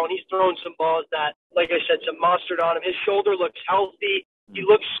red zone. He's thrown some balls that, like I said, some mustard on him. His shoulder looks healthy. He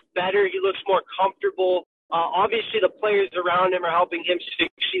looks better. He looks more comfortable. Obviously, the players around him are helping him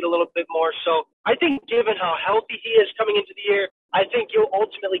succeed a little bit more. So I think given how healthy he is coming into the year, I think you'll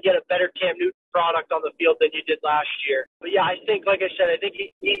ultimately get a better Cam Newton product on the field than you did last year. But, yeah, I think, like I said, I think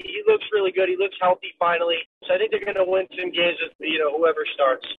he looks really good. He looks healthy finally. So I think they're going to win some games with, whoever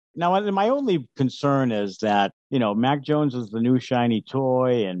starts. Now, my only concern is that, Mac Jones is the new shiny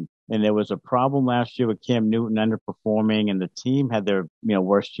toy and there was a problem last year with Cam Newton underperforming and the team had their,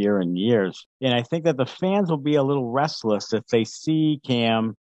 worst year in years. And I think that the fans will be a little restless if they see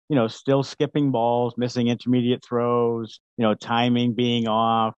Cam, still skipping balls, missing intermediate throws, timing being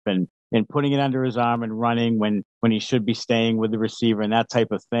off and putting it under his arm and running when he should be staying with the receiver and that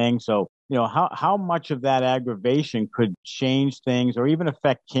type of thing. So, how much of that aggravation could change things or even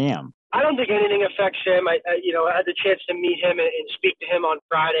affect Cam? I don't think anything affects him. I had the chance to meet him and speak to him on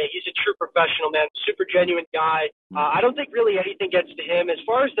Friday. He's a true professional, man, super genuine guy. I don't think really anything gets to him. As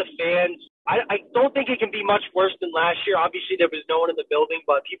far as the fans, I don't think it can be much worse than last year. Obviously, there was no one in the building,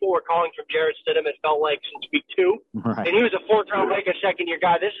 but people were calling from Jarrett Stidham, it felt like, since week 2. Right. And he was a 4th-round pick, a second-year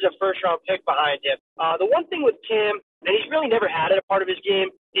guy. This is a first-round pick behind him. The one thing with Cam, and he's really never had it a part of his game,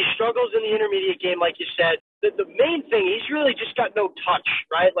 he struggles in the intermediate game, like you said. The main thing, he's really just got no touch,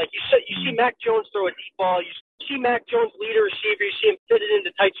 right? Like you see Mac Jones throw a deep ball. You see Mac Jones lead a receiver. You see him fit it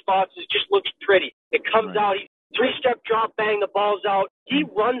into tight spots. It just looks pretty. It comes out. He 3-step drop, bang, the ball's out. He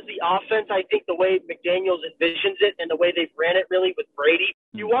runs the offense, I think, the way McDaniels envisions it and the way they've ran it really with Brady.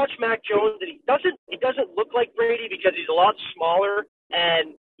 You watch Mac Jones, and he doesn't look like Brady because he's a lot smaller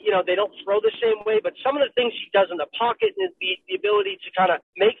and they don't throw the same way, but some of the things he does in the pocket and the ability to kind of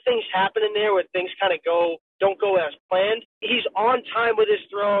make things happen in there where things kind of don't go as planned. He's on time with his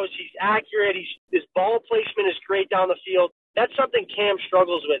throws. He's accurate. His ball placement is great down the field. That's something Cam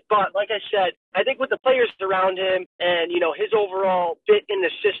struggles with. But like I said, I think with the players around him and, his overall fit in the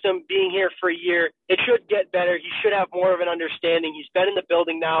system, being here for a year, it should get better. He should have more of an understanding. He's been in the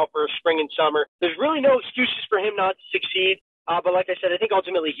building now for spring and summer. There's really no excuses for him not to succeed. But like I said, I think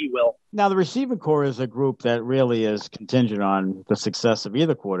ultimately he will. Now, the receiving core is a group that really is contingent on the success of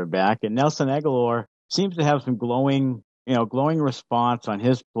either quarterback. And Nelson Agholor seems to have some glowing response on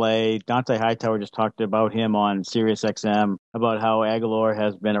his play. Dante Hightower just talked about him on SiriusXM about how Agholor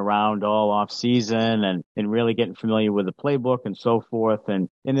has been around all off season and really getting familiar with the playbook and so forth. And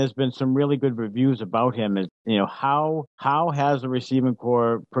there's been some really good reviews about him. How has the receiving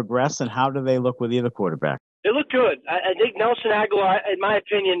core progressed and how do they look with either quarterback? They look good. I think Nelson Agholor, in my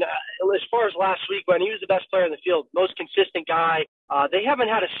opinion, as far as last week when he was the best player in the field, most consistent guy, they haven't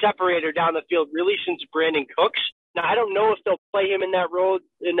had a separator down the field really since Brandon Cooks. Now, I don't know if they'll play him in that role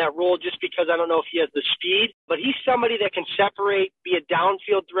just because I don't know if he has the speed, but he's somebody that can separate, be a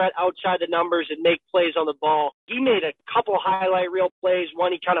downfield threat outside the numbers and make plays on the ball. He made a couple highlight reel plays.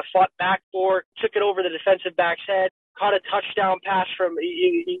 One he kind of fought back for, took it over the defensive back's head, caught a touchdown pass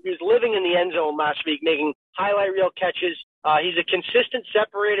he was living in the end zone last week, making highlight reel catches. He's a consistent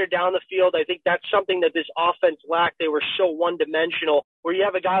separator down the field. I think that's something that this offense lacked. They were so one-dimensional, where you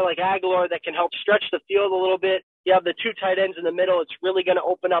have a guy like Aguilar that can help stretch the field a little bit. You have the two tight ends in the middle. It's really going to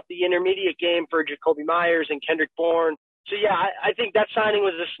open up the intermediate game for Jacoby Myers and Kendrick Bourne. So, yeah, I think that signing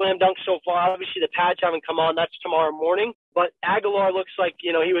was a slam dunk so far. Obviously, the pads haven't come on. That's tomorrow morning. But Aguilar looks like, he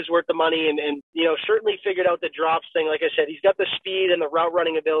was worth the money and certainly figured out the drops thing. Like I said, he's got the speed and the route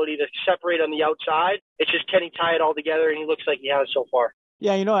running ability to separate on the outside. It's just, can he tie it all together? And he looks like he has so far.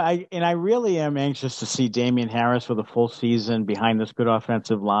 Yeah, I really am anxious to see Damian Harris with a full season behind this good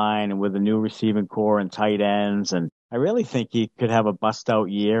offensive line and with a new receiving core and tight ends. And I really think he could have a bust-out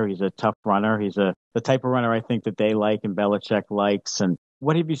year. He's a tough runner. He's the type of runner I think that they like and Belichick likes. And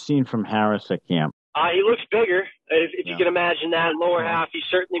what have you seen from Harris at camp? He looks bigger, if you can imagine that. Lower half, he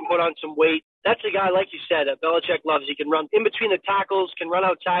certainly put on some weight. That's a guy, like you said, that Belichick loves. He can run in between the tackles, can run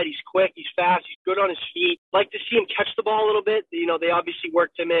outside. He's quick. He's fast. He's good on his feet. Like to see him catch the ball a little bit. They obviously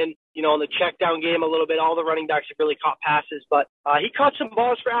worked him in, in the check down game a little bit. All the running backs have really caught passes, but he caught some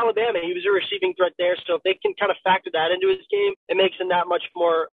balls for Alabama. He was a receiving threat there. So if they can kind of factor that into his game, it makes him that much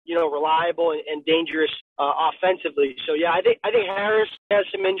more, reliable and dangerous offensively. So yeah, I think Harris has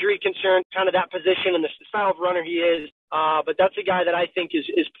some injury concerns, kind of that position and the style of runner he is. But that's a guy that I think is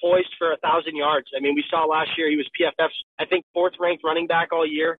poised for 1,000 yards. I mean, we saw last year he was PFF's, I think, 4th-ranked running back all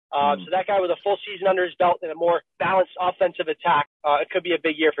year. So that guy with a full season under his belt and a more balanced offensive attack, it could be a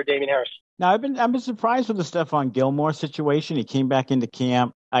big year for Damian Harris. Now, I've been surprised with the Stephon Gilmore situation. He came back into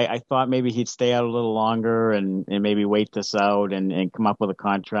camp. I thought maybe he'd stay out a little longer and maybe wait this out and come up with a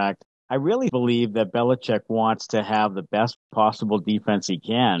contract. I really believe that Belichick wants to have the best possible defense he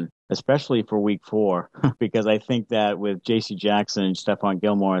can, especially for week 4, because I think that with J.C. Jackson and Stephon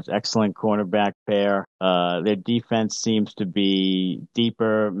Gilmore, it's excellent cornerback pair. Their defense seems to be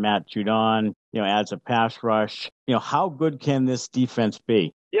deeper. Matt Judon, adds a pass rush. How good can this defense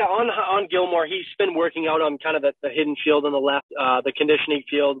be? Yeah, on Gilmore, he's been working out on kind of the hidden field on the left, the conditioning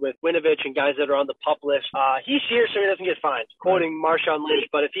field with Winovich and guys that are on the PUP list. He's here so he doesn't get fined, quoting Marshawn Lynch.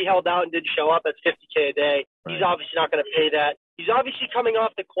 But if he held out and didn't show up, that's $50K a day. Right. He's obviously not going to pay that. He's obviously coming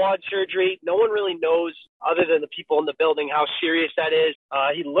off the quad surgery. No one really knows, other than the people in the building, how serious that is.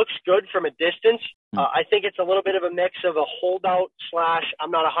 He looks good from a distance. I think it's a little bit of a mix of a holdout /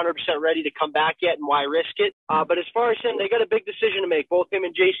 I'm not 100% ready to come back yet and why risk it. But as far as him, they got a big decision to make. Both him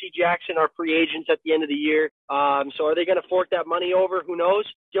and J.C. Jackson are free agents at the end of the year. So are they going to fork that money over? Who knows?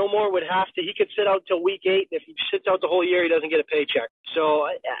 Gilmore would have to. He could sit out till week 8. If he sits out the whole year, he doesn't get a paycheck. So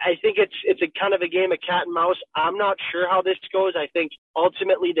I think it's a kind of a game of cat and mouse. I'm not sure how this goes. I think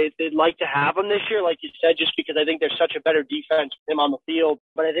ultimately they'd like to have him this year, like you said, just because I think there's such a better defense with him on the field.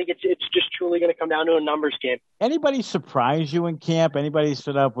 But I think it's just truly going to come down to a numbers game. Anybody surprise you in camp? Anybody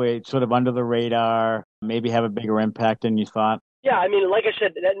stood up with sort of under the radar, maybe have a bigger impact than you thought? Yeah, I mean, like I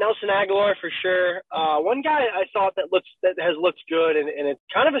said, Nelson Aguilar for sure. One guy I thought that has looked good, and it's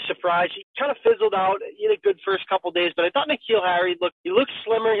kind of a surprise. He kind of fizzled out. He had a good first couple days, but I thought N'Keal Harry looks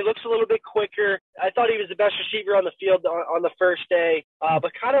slimmer. He looks a little bit quicker. I thought he was the best receiver on the field on the first day,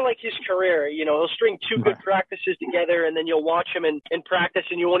 but kind of like his career. He'll string 2 good practices together, and then you'll watch him in practice,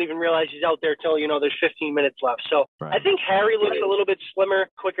 and you won't even realize he's out there till there's 15 minutes left. So I think Harry looks a little bit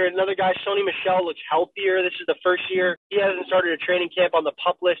slimmer, quicker. Another guy, Sony Michel, looks healthier. This is the first year he hasn't started a training camp on the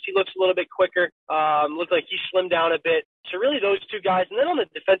PUP list. He looks a little bit quicker. Looked like he slimmed down a bit. So really those 2 guys. And then on the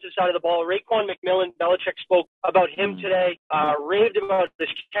defensive side of the ball, Raekwon McMillan, Belichick spoke about him today, raved about his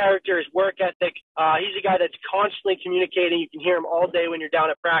character, his work ethic. He's a guy that's constantly communicating. You can hear him all day when you're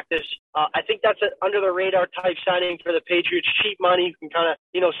down at practice. I think that's an under-the-radar type signing for the Patriots. Cheap money. You can kind of,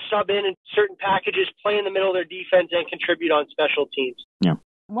 sub in certain packages, play in the middle of their defense, and contribute on special teams. Yeah.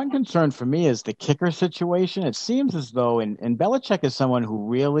 One concern for me is the kicker situation. It seems as though, and Belichick is someone who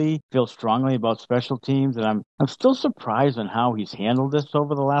really feels strongly about special teams, and I'm still surprised on how he's handled this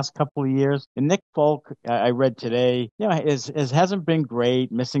over the last couple of years. And Nick Folk, I read today, hasn't been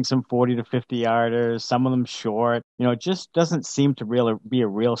great, missing some 40 to 50 yarders, some of them short. It just doesn't seem to really be a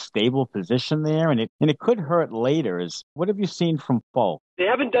real stable position there, and it could hurt later. What have you seen from Folk? They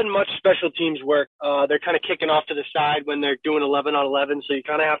haven't done much special teams work. They're kind of kicking off to the side when they're doing 11 on 11, so you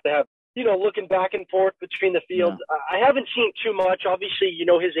kind of have to have, looking back and forth between the fields. Yeah. I haven't seen too much. Obviously,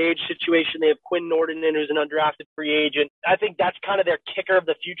 his age situation. They have Quinn Nordin in, who's an undrafted free agent. I think that's kind of their kicker of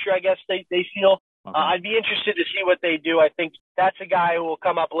the future, I guess they feel. Okay. I'd be interested to see what they do. I think that's a guy who will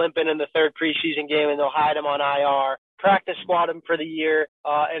come up limping in the 3rd preseason game, and they'll hide him on IR. Practice squad him for the year,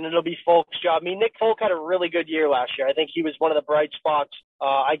 and it'll be Folk's job. I mean, Nick Folk had a really good year last year. I think he was one of the bright spots,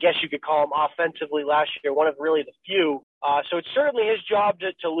 I guess you could call him offensively last year, one of really the few So it's certainly his job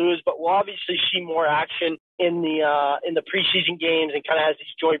to lose, but we'll obviously see more action in the preseason games and kind of as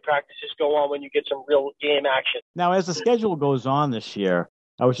these joint practices go on when you get some real game action. Now, as the schedule goes on this year,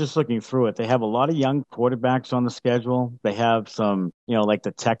 I was just looking through it. They have a lot of young quarterbacks on the schedule. They have some, like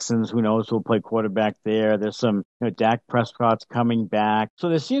the Texans, who knows who'll play quarterback there. There's some, Dak Prescott's coming back. So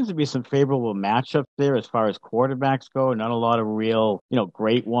there seems to be some favorable matchups there as far as quarterbacks go. Not a lot of real,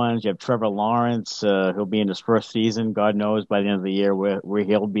 great ones. You have Trevor Lawrence, who'll be in his first season. God knows by the end of the year where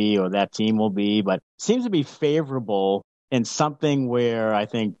he'll be or that team will be. But it seems to be favorable in something where I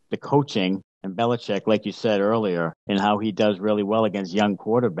think the coaching and Belichick, like you said earlier, and how he does really well against young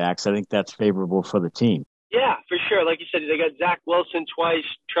quarterbacks, I think that's favorable for the team. Yeah, for sure. Like you said, they got Zach Wilson twice,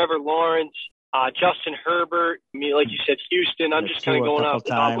 Trevor Lawrence, Justin Herbert. I mean, like you said, Houston. I'm just kind of going off the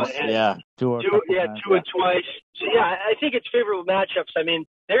top of my head. Yeah, two and twice. So, yeah, I think it's favorable matchups. I mean,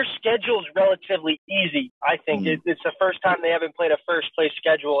 their schedule's relatively easy, I think. It's the first time they haven't played a first-place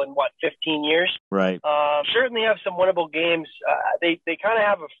schedule in, 15 years? Right. Certainly have some winnable games. They kind of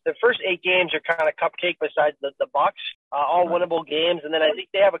have the first 8 games are kind of cupcake besides the Bucs, all winnable games. And then I think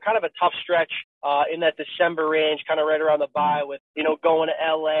they have a kind of a tough stretch in that December range, kind of right around the bye with, going to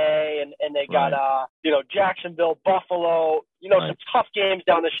L.A. and they got, Jacksonville, Buffalo, some tough games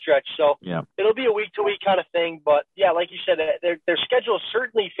down the stretch. So it'll be a week-to-week kind of thing. But, yeah, like you said, their schedule is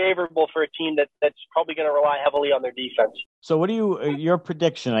certainly favorable for a team that's probably going to rely heavily on their defense. So what do your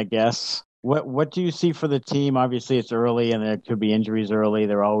prediction, I guess, what do you see for the team? Obviously, it's early and there could be injuries early.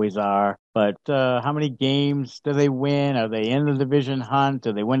 There always are. But how many games do they win? Are they in the division hunt?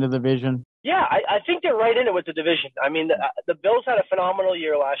 Do they win the division? Yeah, I think they're right in it with the division. I mean, the Bills had a phenomenal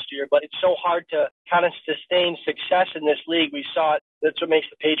year last year, but it's so hard to kind of sustain success in this league. We saw it. That's what makes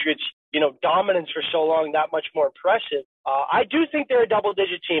the Patriots, dominance for so long that much more impressive. I do think they're a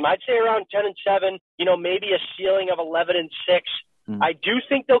double-digit team. I'd say around 10-7, maybe a ceiling of 11-6. I do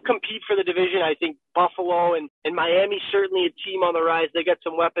think they'll compete for the division. I think Buffalo and Miami certainly a team on the rise. They got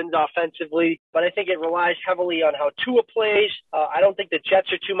some weapons offensively, but I think it relies heavily on how Tua plays. I don't think the Jets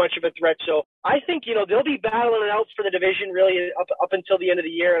are too much of a threat. So I think, they'll be battling it out for the division really up until the end of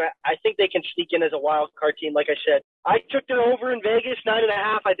the year. And I think they can sneak in as a wild card team. Like I said, I took them over in Vegas,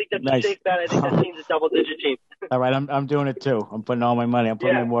 9.5. I think that's nice. A safe bet. I think that team's a double-digit team. All right, I'm doing it too. I'm putting all my money. I'm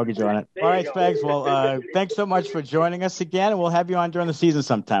putting my mortgage on it. All right, Spags. Well, thanks so much for joining us again, and we'll have you on during the season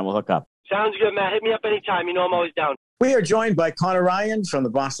sometime. We'll hook up. Sounds good, Matt. Hit me up anytime. I'm always down. We are joined by Connor Ryan from the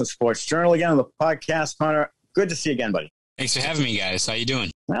Boston Sports Journal again on the podcast. Connor, good to see you again, buddy. Thanks for having me, guys. How you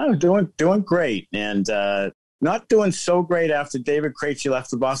doing? Oh, doing great, and not doing so great after David Krejci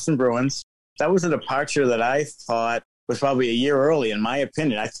left the Boston Bruins. That was a departure that I thought was probably a year early, in my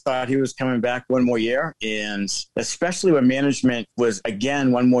opinion. I thought he was coming back one more year, and especially when management was,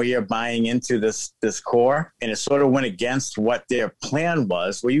 again, one more year buying into this core, and it sort of went against what their plan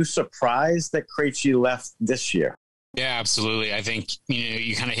was. Were you surprised that Krejci left this year? Yeah, absolutely. I think,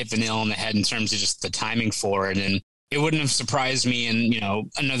 you kind of hit the nail on the head in terms of just the timing for it, and it wouldn't have surprised me in,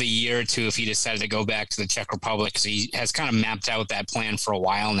 another year or two if he decided to go back to the Czech Republic, because he has kind of mapped out that plan for a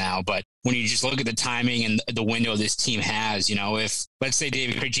while now. But when you just look at the timing and the window this team has, if, let's say,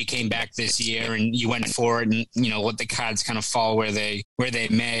 David Krejci came back this year and you went for it and, let the cards kind of fall where they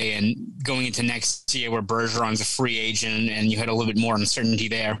may, and going into next year where Bergeron's a free agent and you had a little bit more uncertainty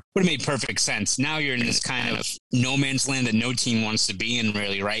there, would have made perfect sense. Now you're in this kind of no man's land that no team wants to be in,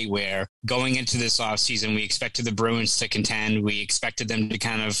 really, right? Where going into this offseason, we expected the Bruins to contend. We expected them to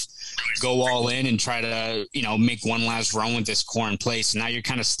kind of go all in and try to, make one last run with this core in place. And now you're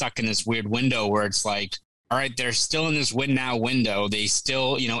kind of stuck in this weird window where it's like, all right, they're still in this win now window. They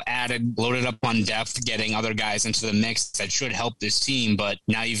still, loaded up on depth, getting other guys into the mix that should help this team. But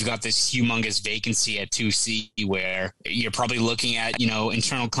now you've got this humongous vacancy at 2C where you're probably looking at,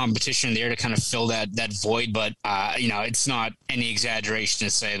 internal competition there to kind of fill that void. But, it's not any exaggeration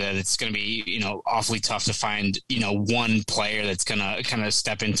to say that it's going to be, awfully tough to find, one player that's going to kind of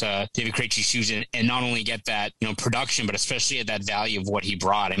step into David Krejci's shoes and not only get that, production, but especially at that value of what he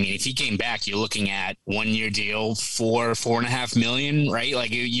brought. I mean, if he came back, you're looking at 1 year deal for $4.5 million, right?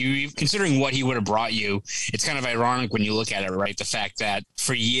 Like you considering what he would have brought you, it's kind of ironic when you look at it, right? The fact that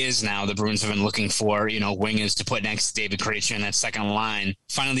for years now, the Bruins have been looking for, wingers to put next to David Krejci in that second line.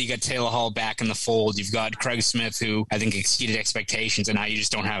 Finally, you got Taylor Hall back in the fold. You've got Craig Smith, who I think exceeded expectations, and now you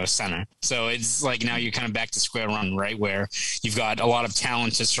just don't have a center. So it's like now you're kind of back to square one, right? Where you've got a lot of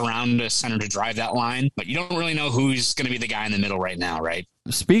talent to surround a center to drive that line, but you don't really know who's going to be the guy in the middle right now, right?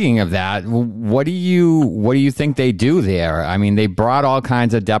 Speaking of that, what do you think they do there? I mean, they brought all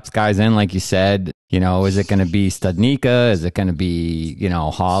kinds of depth guys in, like you said. Is it going to be Studnicka? Is it going to be,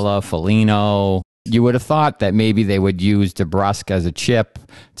 Hala, Foligno? You would have thought that maybe they would use DeBrusque as a chip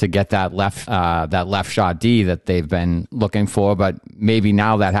to get that left shot D that they've been looking for, but maybe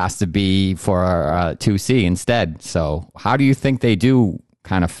now that has to be for 2C instead. So how do you think they do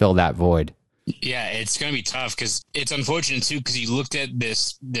kind of fill that void? Yeah, it's going to be tough because it's unfortunate too, because you looked at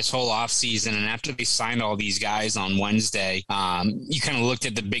this whole offseason, and after they signed all these guys on Wednesday, you kind of looked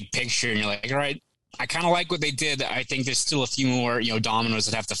at the big picture and you're like, all right, I kind of like what they did. I think there's still a few more, dominoes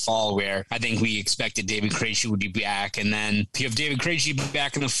that have to fall where I think we expected David Krejci would be back. And then if you have David Krejci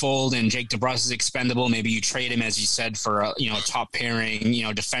back in the fold and Jake DeBrusque is expendable, maybe you trade him, as you said, for a top pairing,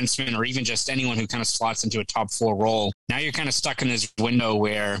 defenseman, or even just anyone who kind of slots into a top 4 role. Now you're kind of stuck in this window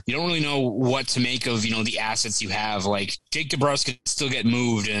where you don't really know what to make of, the assets you have. Like Jake DeBrusque could still get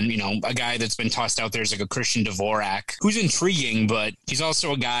moved, and, a guy that's been tossed out there is like a Christian Dvorak, who's intriguing, but he's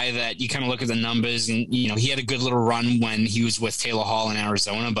also a guy that you kind of look at the numbers and, he had a good little run when he was with Taylor Hall in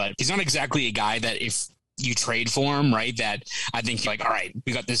Arizona, but he's not exactly a guy that if you trade for him, right, that I think you're like, all right,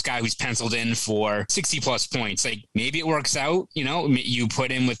 we got this guy who's penciled in for 60 plus points. Like maybe it works out, you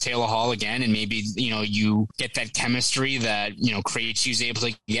put him with Taylor Hall again, and maybe, you get that chemistry that, Krejci's able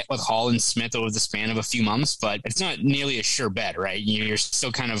to get with Hall and Smith over the span of a few months, but it's not nearly a sure bet, right? You're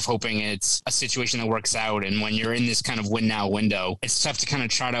still kind of hoping it's a situation that works out. And when you're in this kind of win now window, it's tough to kind of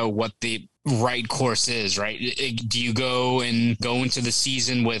chart out what the right course is, right? Do you go into the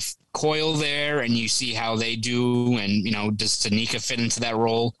season with Coyle there and you see how they do, and does Stanika fit into that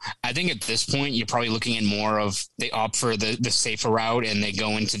role? I think at this point you're probably looking at more of they opt for the safer route and they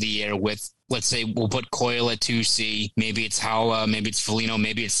go into the year with, let's say we'll put Coyle at 2C. Maybe it's Haula, maybe it's Foligno,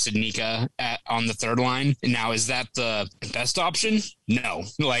 maybe it's Stanika on the third line. And now, is that the best option? No.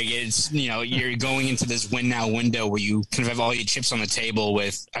 Like it's, you're going into this win now window where you kind of have all your chips on the table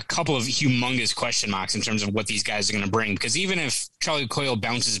with a couple of humongous question marks in terms of what these guys are going to bring. Because even if Charlie Coyle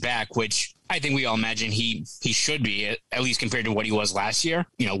bounces back, which I think we all imagine he should be, at least compared to what he was last year.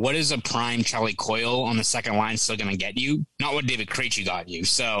 What is a prime Charlie Coyle on the second line still going to get you? Not what David Krejci got you.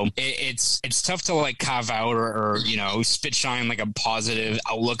 So it's tough to like carve out or spit shine like a positive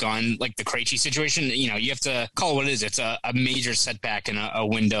outlook on like the Krejci situation. You have to call it what it is. It's a major setback in a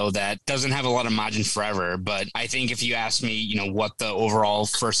window that doesn't have a lot of margin forever. But I think if you ask me, what the overall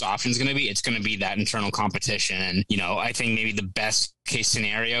first option is going to be, it's going to be that internal competition. And, I think maybe the best case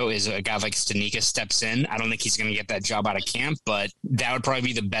scenario is a guy like Stanika steps in. I don't think he's going to get that job out of camp, but that would probably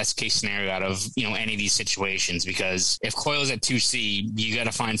be the best case scenario out of, any of these situations, because if Coyle's at 2C, you got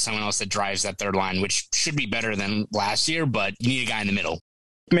to find someone else that drives that third line, which should be better than last year, but you need a guy in the middle.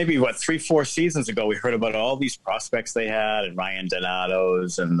 Maybe 3-4 seasons ago, we heard about all these prospects they had, and Ryan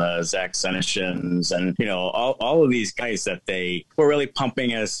Donato's and the Zach Senishins, and, all of these guys that they were really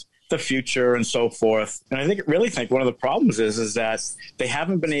pumping as the future and so forth. And I think one of the problems is that they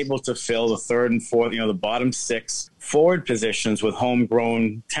haven't been able to fill the third and fourth, the bottom 6 forward positions with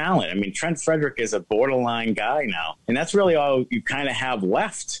homegrown talent. I mean, Trent Frederick is a borderline guy now, and that's really all you kind of have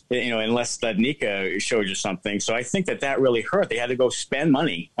left, unless Stanika showed you something. So I think that really hurt. They had to go spend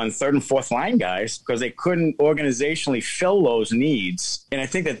money on third and fourth line guys because they couldn't organizationally fill those needs. And I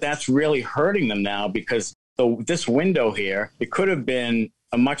think that's really hurting them now, because this window here, it could have been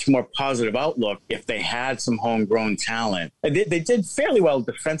a much more positive outlook if they had some homegrown talent. They did fairly well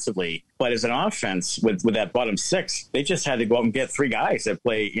defensively, but as an offense with that bottom 6, they just had to go out and get 3 guys that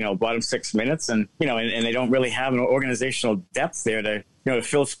play, bottom 6 minutes, and they don't really have an organizational depth there to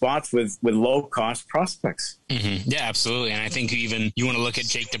fill spots with low cost prospects. Mm-hmm. Yeah, absolutely. And I think you want to look at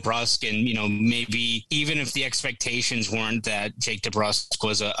Jake DeBrusque, and maybe even if the expectations weren't that Jake DeBrusque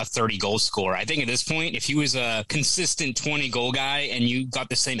was a 30 goal scorer, I think at this point, if he was a consistent 20 goal guy and you got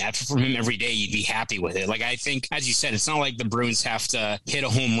the same effort from him every day, you'd be happy with it. Like, I think, as you said, it's not like the Bruins have to hit a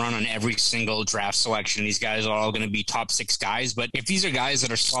home run on every single draft selection. These guys are all going to be top 6 guys, but if these are guys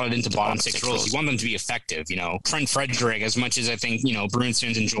that are slotted into bottom 6 roles, you want them to be effective. Trent Frederick, as much as I think Bruins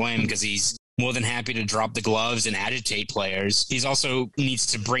fans enjoy him because he's more than happy to drop the gloves and agitate players, he's also needs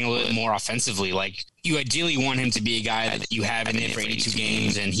to bring a little more offensively. Like, you ideally want him to be a guy that you have in there for 82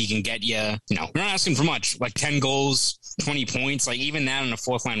 games, and he can get you, you're not asking for much, like 10 goals, 20 points, like even that in a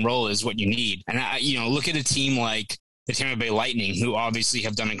fourth line role is what you need. And look at a team like the Tampa Bay Lightning, who obviously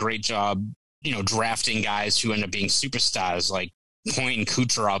have done a great job, drafting guys who end up being superstars like Point and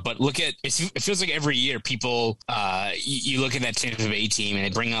Kucherov. But look at it feels like every year people you look at that Tampa Bay team and they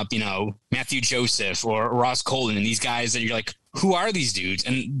bring up Matthew Joseph or Ross Colton, and these guys that you're like, who are these dudes?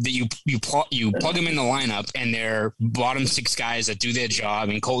 And that you plug them in the lineup, and they're bottom six guys that do their job.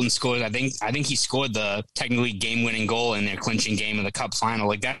 And Colton scored. I think he scored the technically game-winning goal in their clinching game of the Cup final.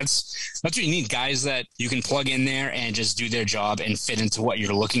 Like that's what you need, guys that you can plug in there and just do their job and fit into what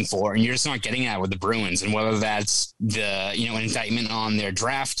you're looking for. And you're just not getting that with the Bruins. And whether that's an indictment on their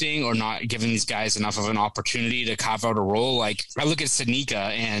drafting or not giving these guys enough of an opportunity to carve out a role. Like I look at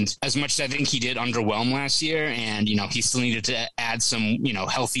Sednika, and as much as I think he did underwhelm last year, and he still needed to add some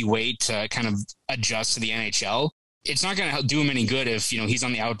healthy weight to kind of adjust to the NHL. It's not going to do him any good if, he's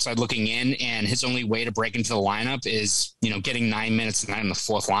on the outside looking in and his only way to break into the lineup is, getting 9 minutes a night on the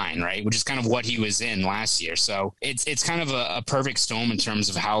fourth line, right? Which is kind of what he was in last year. So it's kind of a perfect storm in terms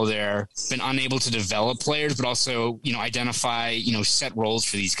of how they're been unable to develop players, but also, identify, set roles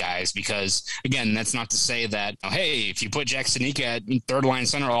for these guys. Because again, that's not to say that, hey, if you put Jack Sednika at third line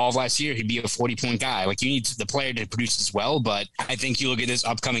center all of last year, he'd be a 40-point guy. Like you need the player to produce as well. But I think you look at this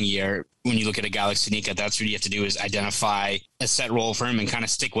upcoming year, when you look at a guy like Sednika, that's what you have to do is identify a set role for him and kind of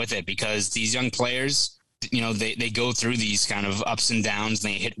stick with it, because these young players, they go through these kind of ups and downs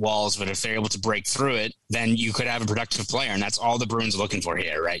and they hit walls, but if they're able to break through it, then you could have a productive player. And that's all the Bruins are looking for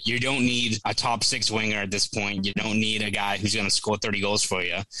here, right? You don't need a top six winger at this point. You don't need a guy who's going to score 30 goals for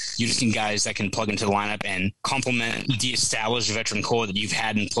you. You just need guys that can plug into the lineup and complement the established veteran core that you've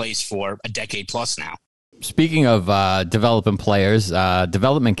had in place for a decade plus now. Speaking of developing players,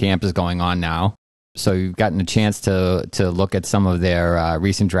 development camp is going on now. So you've gotten a chance to look at some of their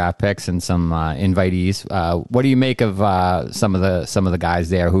recent draft picks and some invitees. What do you make of some of the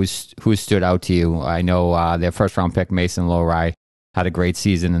guys there? Who stood out to you? I know their first round pick Mason Lohrei had a great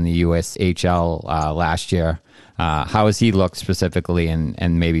season in the USHL last year. How has he looked specifically,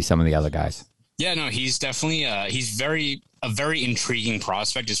 and maybe some of the other guys? Yeah, no, he's definitely he's a very intriguing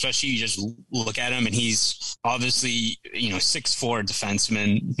prospect, especially you just look at him and he's obviously, 6'4"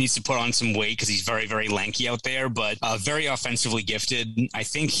 defenseman, needs to put on some weight because he's very, very lanky out there, but very offensively gifted. I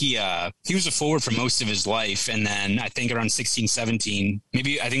think he was a forward for most of his life. And then I think around 16, 17, I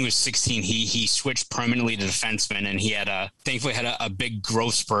think it was 16, he switched permanently to defenseman, and he thankfully had a big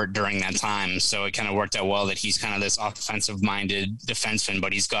growth spurt during that time. So it kind of worked out well that he's kind of this offensive minded defenseman,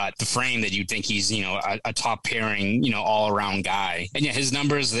 but he's got the frame that you'd think he's, a top pairing, all around guy. And yeah, his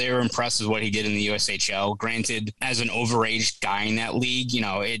numbers, they were impressed with what he did in the USHL. Granted, as an overaged guy in that league,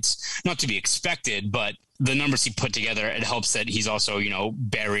 it's not to be expected, but the numbers he put together, it helps that he's also,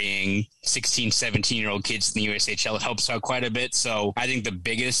 burying 16, 17-year-old kids in the USHL. It helps out quite a bit. So I think the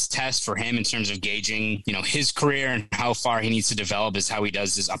biggest test for him in terms of gauging, his career and how far he needs to develop is how he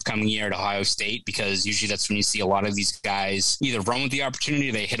does this upcoming year at Ohio State, because usually that's when you see a lot of these guys either run with the opportunity,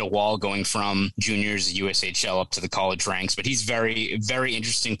 they hit a wall going from juniors, USHL up to the college ranks. But he's very, very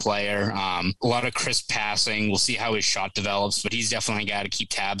interesting player. A lot of crisp passing. We'll see how his shot develops, but he's definitely a guy to keep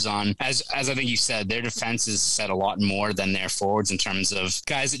tabs on. As I think you said, their defense is set a lot more than their forwards in terms of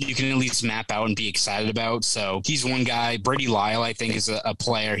guys that you can at least map out and be excited about. So he's one guy. Brady Lyle, I think, is a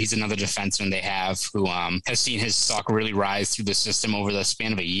player. He's another defenseman they have who has seen his stock really rise through the system over the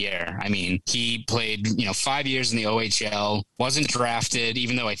span of a year. I mean, he played 5 years in the OHL, wasn't drafted,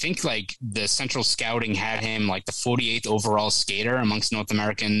 even though I think like the Central Scouting had him like the 48th overall skater amongst North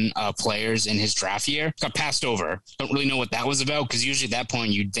American players in his draft year. Got passed over. Don't really know what that was about, because usually at that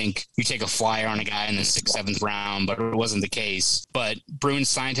point you'd think you take a flyer on a guy in the 6th, 7th round, but it wasn't the case. But Bruins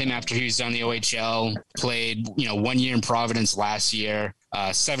signed him after he was done the OHL, played 1 year in Providence last year,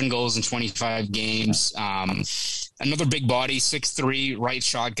 7 goals in 25 games. Another big body, 6'3", right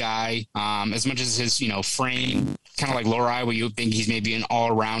shot guy. As much as his, frame, kind of like Lohrei, where you think he's maybe an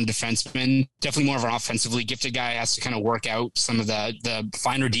all-around defenseman, definitely more of an offensively gifted guy, has to kind of work out some of the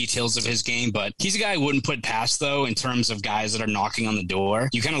finer details of his game. But he's a guy I wouldn't put past, though, in terms of guys that are knocking on the door.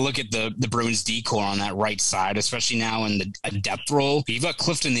 You kind of look at the Bruins D-core on that right side, especially now in a depth role. You've got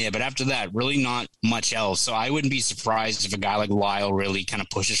Clifton there, but after that, really not much else. So I wouldn't be surprised if a guy like Lyle really kind of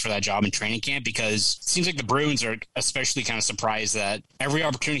pushes for that job in training camp, because it seems like the Bruins are especially kind of surprised that every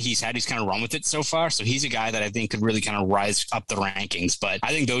opportunity he's had, he's kind of run with it so far. So he's a guy that I think could really kind of rise up the rankings. But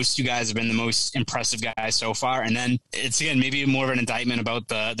I think those two guys have been the most impressive guys so far. And then it's, again, maybe more of an indictment about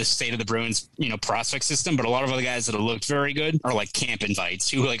the state of the Bruins, prospect system. But a lot of other guys that have looked very good are like camp invites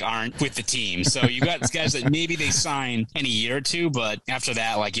who like aren't with the team. So you got guys that maybe they sign in a year or two, but after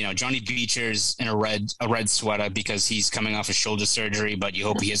that, like, Johnny Beecher's in a red sweater because he's coming off a shoulder surgery, but you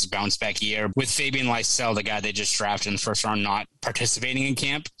hope he has a bounce back year. With Fabian Lysell, the guy they just drafted in the first round, not participating in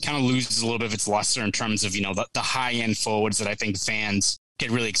camp, kind of loses a little bit of its luster in terms of, the high end forwards that I think fans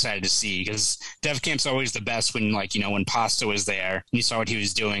get really excited to see, because Dev Camp's always the best when, like, you know, when Pasta was there and you saw what he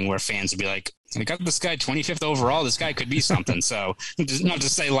was doing, where fans would be like, I got this guy 25th overall. This guy could be something. So not to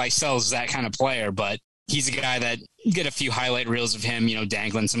say Lysel's that kind of player, but he's a guy that get a few highlight reels of him, you know,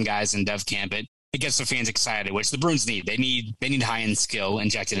 dangling some guys in Dev Camp. It gets the fans excited, which the Bruins need. They need high-end skill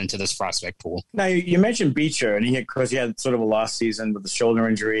injected into this prospect pool. Now, you mentioned Beecher, and because he had sort of a lost season with the shoulder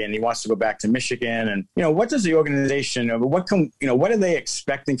injury, and he wants to go back to Michigan. And, you know, what does the organization, what are they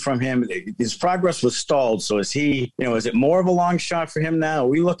expecting from him? His progress was stalled. So is he, you know, is it more of a long shot for him now? Are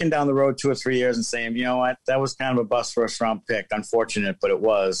we looking down the road 2 or 3 years and saying, you know what, that was kind of a bust first-round pick. Unfortunate, but it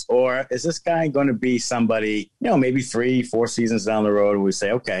was. Or is this guy going to be somebody, you know, maybe 3-4 seasons down the road, and we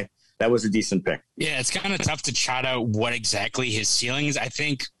say, okay, that was a decent pick? Yeah, it's kind of tough to chart out what exactly his ceiling is. I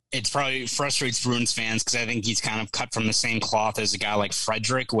think it probably frustrates Bruins fans because I think he's kind of cut from the same cloth as a guy like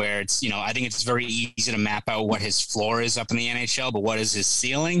Frederick, where it's, you know, I think it's very easy to map out what his floor is up in the NHL, but what is his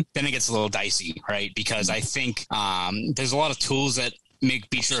ceiling? Then it gets a little dicey, right? Because I think there's a lot of tools that make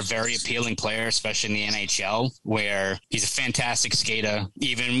Beecher a very appealing player, especially in the NHL, where he's a fantastic skater.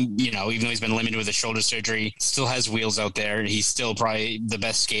 Even though he's been limited with a shoulder surgery, still has wheels out there. He's still probably the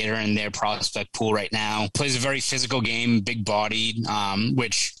best skater in their prospect pool right now. Plays a very physical game, big bodied,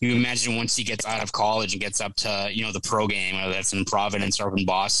 which you imagine once he gets out of college and gets up to, you know, the pro game, whether that's in Providence or in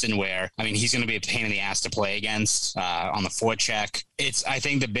Boston, where, I mean, he's going to be a pain in the ass to play against on the forecheck. I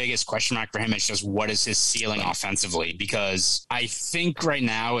think the biggest question mark for him is just what is his ceiling offensively, because I think right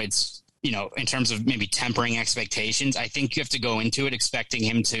now it's, you know, in terms of maybe tempering expectations, I think you have to go into it expecting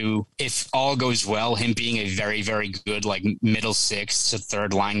him to, if all goes well, him being a very, very good, like, middle six to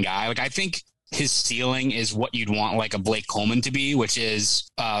third line guy. Like, I think his ceiling is what you'd want, like, a Blake Coleman to be, which is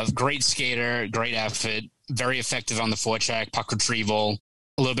a great skater, great effort, very effective on the forecheck, puck retrieval,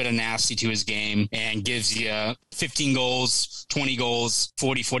 a little bit of nasty to his game, and gives you 15 goals, 20 goals,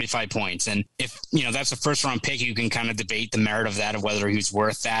 40, 45 points. And if, you know, that's a first round pick, you can kind of debate the merit of that, of whether he was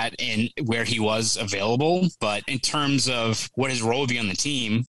worth that and where he was available. But in terms of what his role would be on the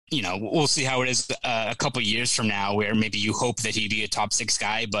team, you know, we'll see how it is a couple of years from now, where maybe you hope that he'd be a top six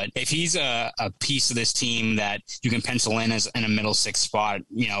guy. But if he's a piece of this team that you can pencil in as in a middle six spot,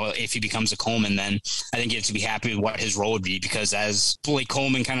 you know, if he becomes a Coleman, then I think you have to be happy with what his role would be, because as Blake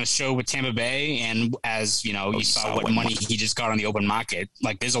Coleman kind of showed with Tampa Bay, and as, you know, you saw what money he just got on the open market,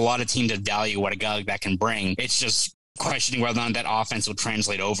 like, there's a lot of teams that value what a guy like that can bring. It's just questioning whether or not that offense will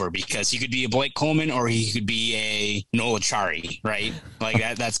translate over, because he could be a Blake Coleman or he could be a Noel Acciari, right? Like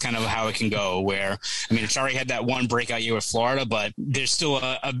that's kind of how it can go, where, I mean, Acciari had that one breakout year with Florida, but there's still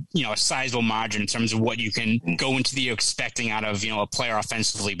a sizable margin in terms of what you can go into the expecting out of, you know, a player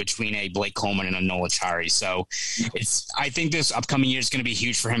offensively between a Blake Coleman and a Noel Acciari. So I think this upcoming year is going to be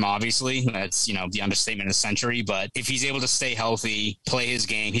huge for him, obviously. That's, you know, the understatement of the century, but if he's able to stay healthy, play his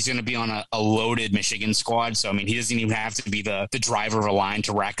game, he's going to be on a loaded Michigan squad. So, I mean, he doesn't even have to be the driver of a line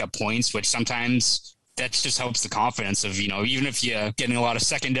to rack up points, which sometimes that just helps the confidence of, you know, even if you're getting a lot of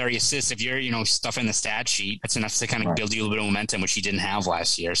secondary assists, if you're, you know, stuff in the stat sheet, that's enough to kind of build you a little bit of momentum, which he didn't have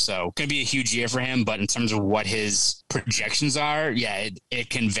last year. So going to be a huge year for him. But in terms of what his projections are, yeah, it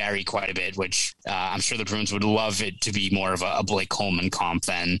can vary quite a bit, which I'm sure the Bruins would love it to be more of a Blake Coleman comp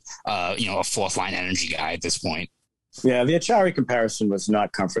than, you know, a fourth line energy guy at this point. Yeah, the Acciari comparison was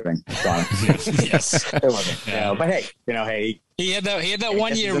not comforting. Yes, it wasn't. Yeah. But hey, he had that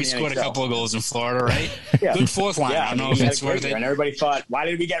one year we scored a couple of goals in Florida, right? Yeah. Good fourth line. Yeah, I don't know if it's worth it. And everybody thought, why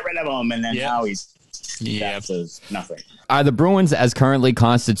did we get rid of him? And then now he's nothing. Are the Bruins, as currently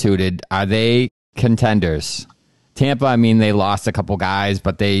constituted, are they contenders? Tampa, I mean, they lost a couple guys,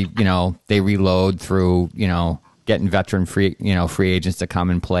 but they reload through, you know, getting veteran free agents to come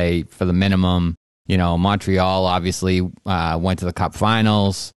and play for the minimum. You know, Montreal obviously went to the Cup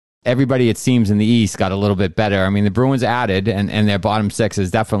Finals. Everybody, it seems, in the East got a little bit better. I mean, the Bruins added, and their bottom six is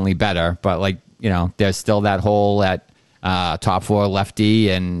definitely better. But, like, you know, there's still that hole at top four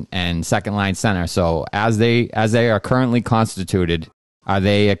lefty and second line center. So as they are currently constituted, are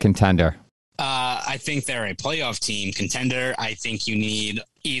they a contender? I think they're a playoff team. Contender, I think you need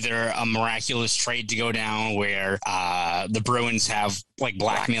either a miraculous trade to go down where the Bruins have like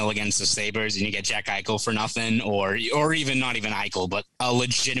blackmail against the Sabres and you get Jack Eichel for nothing, or even not even Eichel, but a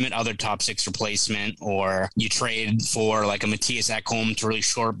legitimate other top six replacement, or you trade for like a Matthias Ekholm to really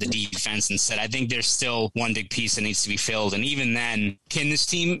shore up the defense instead. I think there's still one big piece that needs to be filled. And even then, can this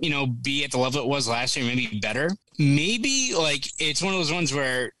team, you know, be at the level it was last year, maybe better? Maybe. Like, it's one of those ones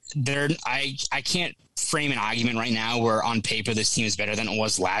where I can't frame an argument right now where on paper this team is better than it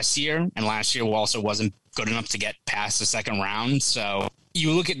was last year, and last year also wasn't good enough to get past the second round. So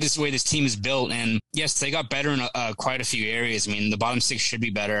you look at this way this team is built, and yes, they got better in quite a few areas. I mean, the bottom six should be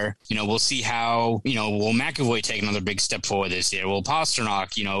better. We'll see how, will McAvoy take another big step forward this year? Will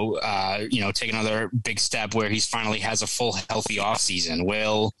Pasternak, take another big step where he's finally has a full healthy offseason?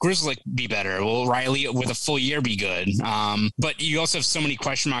 Will Grzelcyk be better? Will Riley with a full year be good? But you also have so many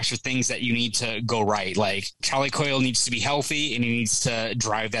question marks for things that you need to go right. Like Charlie Coyle needs to be healthy and he needs to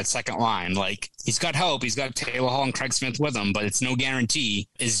drive that second line. Like he's got help. He's got Taylor Hall and Craig Smith with him, but it's no guarantee.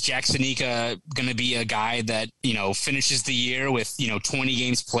 Is Jack Studnicka going to be a guy that, finishes the year with, 20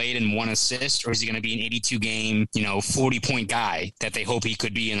 games played and 1 assist? Or is he going to be an 82 game, 40-point guy that they hope he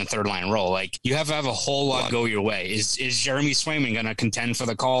could be in the third line role? Like you have to have a whole lot go your way. Is Jeremy Swayman going to contend for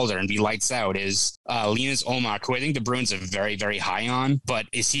the Calder and be lights out? Is Linus Ullmark, who I think the Bruins are very, very high on, but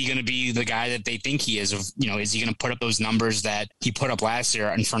is he going to be the guy that they think he is? Is he going to put up those numbers that he put up last year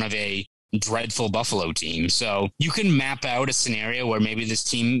in front of a dreadful Buffalo team? So you can map out a scenario where maybe this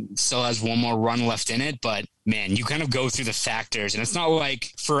team still has one more run left in it, but man, you kind of go through the factors, and it's not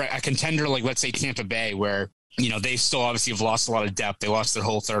like for a contender like, let's say, Tampa Bay, where they still obviously have lost a lot of depth. They lost their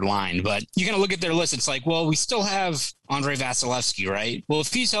whole third line, but you kind of look at their list. It's like, well, we still have Andrei Vasilevsky, right? Well,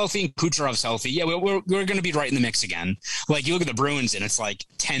 if he's healthy and Kucherov's healthy, yeah, we're going to be right in the mix again. Like you look at the Bruins and it's like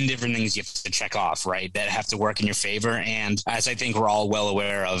 10 different things you have to check off, right, that have to work in your favor. And as I think we're all well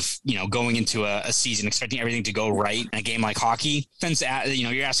aware of, going into a season, expecting everything to go right in a game like hockey, then,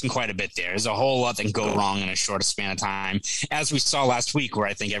 you're asking quite a bit there. There's a whole lot that can go wrong in a short span of time, as we saw last week, where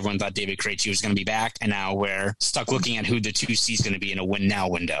I think everyone thought David Krejci was going to be back, and now we're stuck looking at who the 2C is going to be in a win now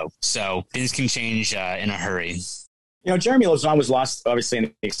window. So things can change in a hurry. Jeremy Lauzon was lost, obviously, in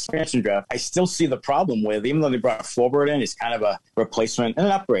the expansion draft. I still see the problem with, even though they brought Forbort in, he's kind of a replacement and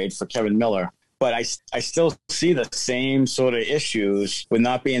an upgrade for Kevin Miller. But I still see the same sort of issues with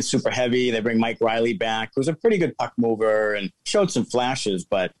not being super heavy. They bring Mike Riley back, who's a pretty good puck mover and showed some flashes,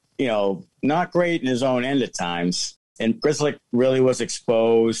 but, not great in his own end at times. And Grzelcyk really was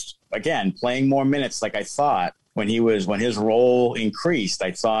exposed, again, playing more minutes like I thought when his role increased.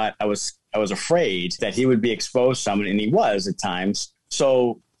 I thought I was afraid that he would be exposed some, and he was at times.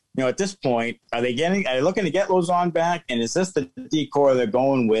 So, at this point, are they looking to get Lauzon back? And is this the decor they're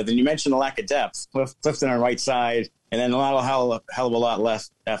going with? And you mentioned the lack of depth. Clifton on right side, and then a hell of a lot left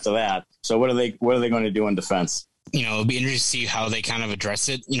after that. So what are they going to do in defense? It'll be interesting to see how they kind of address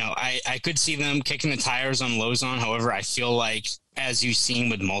it. I could see them kicking the tires on Lauzon. However, I feel like, as you've seen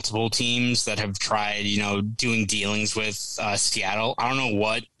with multiple teams that have tried, doing dealings with Seattle, I don't know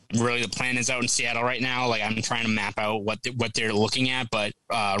what really the plan is out in Seattle right now. Like, I'm trying to map out what they're looking at, but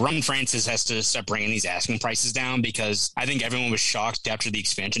Ron Francis has to start bringing these asking prices down, because I think everyone was shocked after the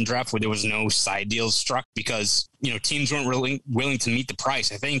expansion draft where there was no side deals struck, because teams weren't really willing to meet the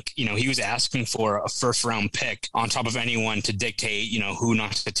price. I think, he was asking for a first round pick on top of anyone to dictate, who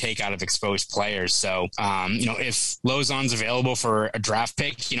not to take out of exposed players. So, if Lauzon's available for a draft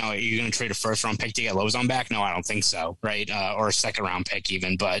pick, are you going to trade a first round pick to get Lauzon back? No, I don't think so. Right. Or a second round pick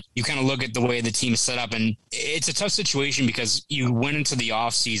even, but you kind of look at the way the team is set up, and it's a tough situation because you went into the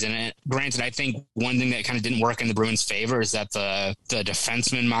offseason. And granted, I think one thing that kind of didn't work in the Bruins' favor is that the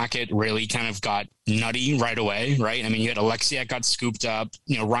defenseman market really kind of got nutty right away, right? I mean, you had Alexiak got scooped up,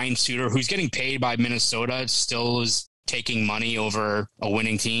 Ryan Suter, who's getting paid by Minnesota, still is taking money over a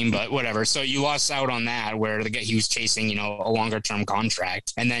winning team, but whatever. So you lost out on that, where he was chasing, a longer term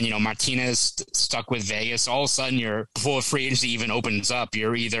contract. And then, Martinez stuck with Vegas. All of a sudden, before free agency even opens up,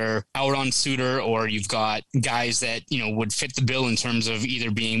 you're either out on Suter, or you've got guys that, would fit the bill in terms of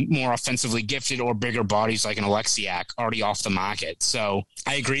either being more offensively gifted or bigger bodies like an Alexiak already off the market. So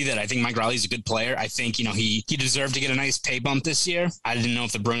I agree that I think Mike Riley's a good player. I think, he deserved to get a nice pay bump this year. I didn't know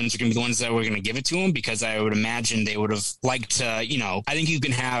if the Bruins were going to be the ones that were going to give it to him, because I would imagine they would have liked to, I think you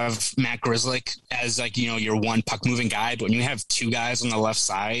can have Matt Grzelcyk as your one puck moving guy, but when you have two guys on the left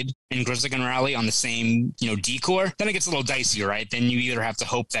side and Grzelcyk and Riley on the same, decor, then it gets a little dicey, right? Then you either have to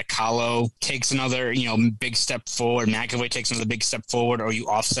hope that Kahlo takes another, big step forward, McAvoy takes another big step forward, or you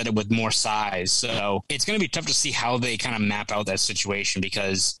offset it with more size. So it's going to be tough to see how they kind of map out that situation,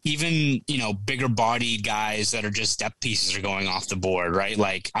 because even, bigger bodied guys that are just depth pieces are going off the board, right?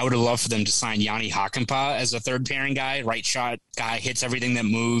 Like, I would have loved for them to sign Yanni Hakanpää as a third pairing guy, right shot guy, hits everything that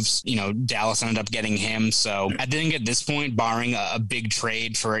moves. Dallas ended up getting him. So I think at this point, barring a big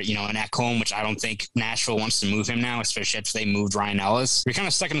trade for, an Ekholm, which I don't think Nashville wants to move him now, especially if they moved Ryan Ellis, you're kind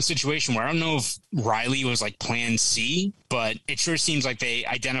of stuck in a situation where I don't know if Riley was like plan C, but it sure seems like they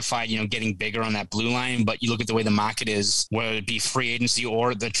identified, getting bigger on that blue line. But you look at the way the market is, whether it be free agency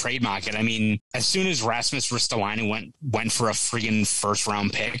or the trade market. I mean, as soon as Rasmus Ristolainen went for a freaking first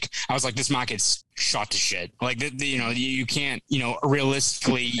round pick, I was like, this market's shot to shit. Like, you can't,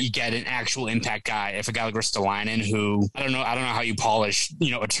 realistically you get an actual impact guy. If a guy like Ristolainen, who I don't know how you polish,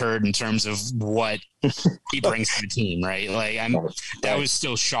 a turd in terms of what he brings to the team, right? Like, that was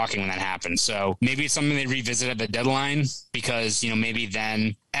still shocking when that happened. So maybe it's something they revisit at the deadline, because, maybe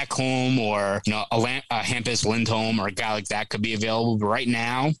then Ekholm or, a Hampus Lindholm or a guy like that could be available. But right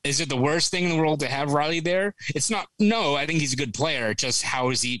now, is it the worst thing in the world to have Riley there? It's not. No, I think he's a good player. Just how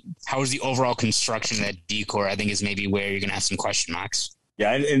is the overall construction of that decor, I think, is maybe where you're going to have some question marks.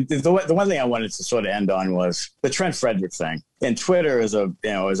 Yeah, and the one thing I wanted to sort of end on was the Trent Frederic thing. And Twitter is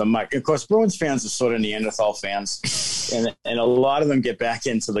a muck. Of course, Bruins fans are sort of Neanderthal fans, and a lot of them get back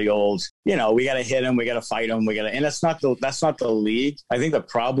into the old, we got to hit him, we got to fight him, and that's not the league. I think the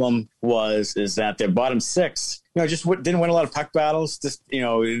problem is that their bottom six, just didn't win a lot of puck battles. Just,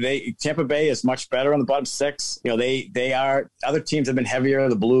 Tampa Bay is much better on the bottom six. They are, other teams have been heavier,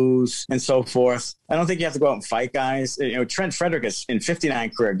 the Blues and so forth. I don't think you have to go out and fight guys. Trent Frederic is in 59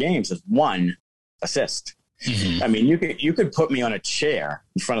 career games has 1 assist. Mm-hmm. I mean, you could put me on a chair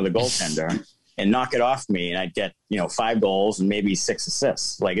in front of the goaltender and knock it off me, and I'd get 5 goals and maybe 6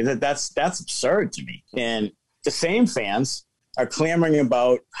 assists. Like, that's absurd to me. And the same fans are clamoring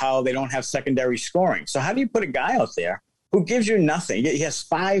about how they don't have secondary scoring. So how do you put a guy out there who gives you nothing? He has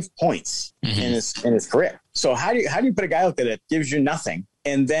 5 points in his career. So how do you put a guy out there that gives you nothing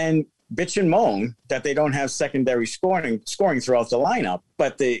and then bitch and moan that they don't have secondary scoring throughout the lineup?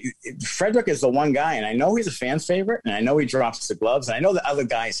 But Frederic is the one guy, and I know he's a fan favorite, and I know he drops the gloves, and I know the other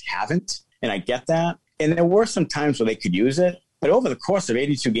guys haven't, and I get that. And there were some times where they could use it, but over the course of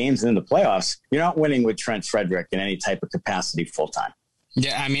 82 games and in the playoffs, you're not winning with Trent Frederic in any type of capacity full time.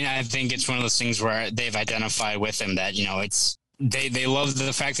 Yeah, I mean, I think it's one of those things where they've identified with him that, it's they love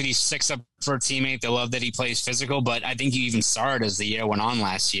the fact that he sticks up for a teammate. They love that he plays physical, but I think you even saw it as the year went on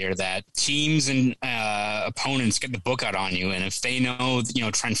last year that teams and opponents get the book out on you. And if they know,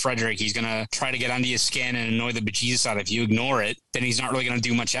 Trent Frederic, he's going to try to get under your skin and annoy the bejesus out of you, ignore it, then he's not really going to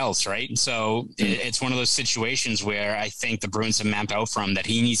do much else, right? So it's one of those situations where I think the Bruins have mapped out from that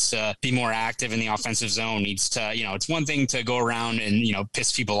he needs to be more active in the offensive zone, needs to, it's one thing to go around and,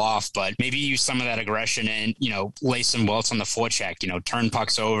 piss people off, but maybe use some of that aggression and, lay some welts on the forecheck, turn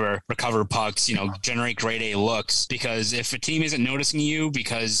pucks over, recover pucks, generate grade A looks. Because if a team isn't noticing you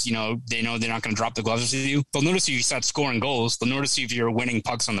because, they know they're not going to drop the gloves with you, they'll notice you start scoring goals. They'll notice you if you're winning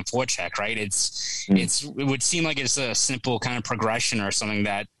pucks on the forecheck, right? It would seem like it's a simple kind of progression or something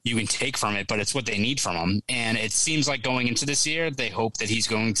that you can take from it, but it's what they need from him. And it seems like going into this year, they hope that he's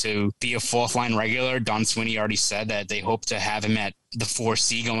going to be a 4th line regular. Don Sweeney already said that they hope to have him at the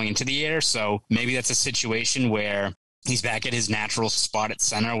 4C going into the year. So maybe that's a situation where he's back at his natural spot at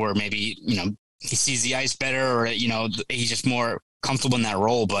center, where maybe, he sees the ice better, or, he's just more comfortable in that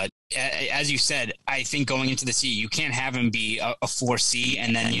role. But as you said, I think going into the season, you can't have him be a 4C.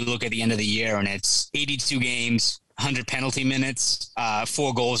 And then you look at the end of the year and it's 82 games, 100 penalty minutes,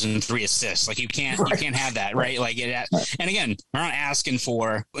 4 goals and 3 assists. Like you can't have that, right? Like and again, we're not asking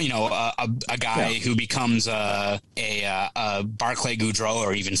for, a guy who becomes a Barclay Goudreau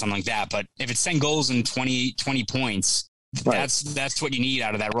or even something like that. But if it's 10 goals and 20 points, that's what you need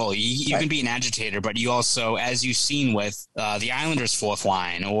out of that role. You can be an agitator, but you also, as you've seen with the Islanders' 4th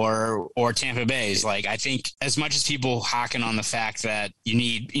line or Tampa Bay's, like I think as much as people hawking on the fact that you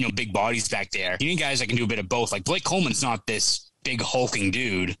need big bodies back there, you need guys that can do a bit of both. Like Blake Coleman's not this big hulking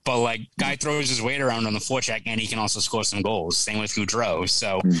dude, but like guy throws his weight around on the forecheck and he can also score some goals. Same with Goudreau.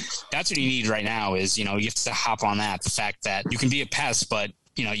 So that's what you need right now is you have to hop on that. The fact that you can be a pest, but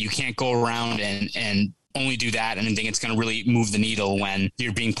you can't go around and only do that and think it's going to really move the needle when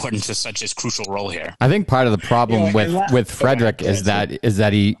you're being put into such a crucial role here. I think part of the problem with Frederic is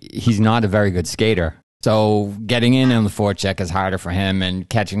that he's not a very good skater. So getting in on the forecheck is harder for him, and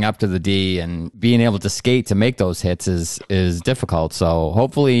catching up to the D and being able to skate to make those hits is difficult. So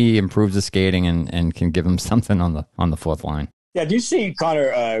hopefully he improves the skating and can give him something on the 4th line. Yeah, do you see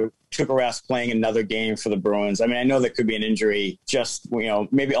Connor Tuukka Rask playing another game for the Bruins? I mean, I know there could be an injury. Just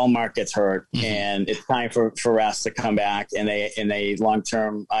maybe Ullmark gets hurt, and it's time for Rask to come back in a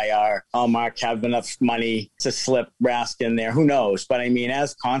long-term IR. Ullmark have enough money to slip Rask in there. Who knows? But I mean,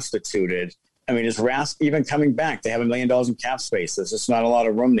 as constituted, is Rask even coming back? They have $1 million in cap space. There's just not a lot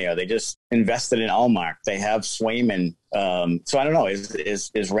of room there. They just invested in Ullmark. They have Swayman. So I don't know.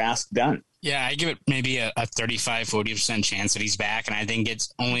 Is Rask done? Yeah, I give it maybe a 35-40% chance that he's back. And I think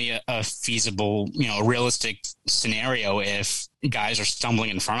it's only a feasible, realistic scenario if guys are stumbling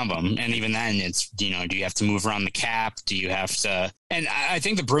in front of him. And even then, it's, do you have to move around the cap? Do you have to? And I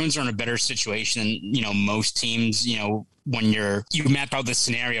think the Bruins are in a better situation than, most teams, when you map out this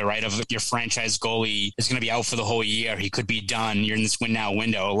scenario, right, of your franchise goalie is going to be out for the whole year. He could be done. You're in this win now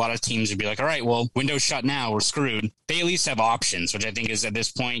window. A lot of teams would be like, all right, well, window's shut now. We're screwed. They at least have options, which I think is, at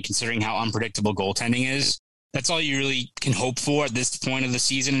this point, considering how unpredictable goaltending is, that's all you really can hope for at this point of the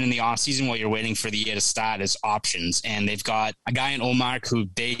season and in the offseason while you're waiting for the year to start is options. And they've got a guy in Ullmark who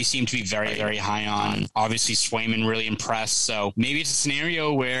they seem to be very, very high on. Obviously, Swayman really impressed. So maybe it's a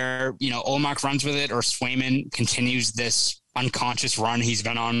scenario where, Ullmark runs with it or Swayman continues this unconscious run he's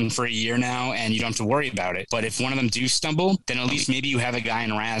been on for a year now, and you don't have to worry about it. But if one of them do stumble, then at least maybe you have a guy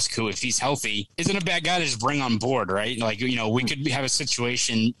in Rask who, if he's healthy, isn't a bad guy to just bring on board, right? Like, we could have a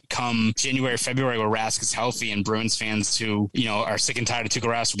situation come January, February where Rask is healthy and Bruins fans who, are sick and tired of Tuukka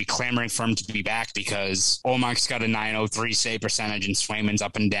Rask will be clamoring for him to be back because Ullmark's got a .903 save percentage and Swayman's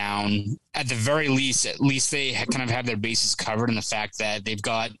up and down. At the very least, they kind of have their bases covered in the fact that they've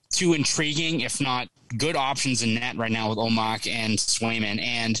got two intriguing, if not good options in net right now with Ullmark and Swayman,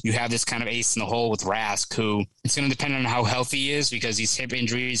 and you have this kind of ace in the hole with Rask, who it's going to depend on how healthy he is because these hip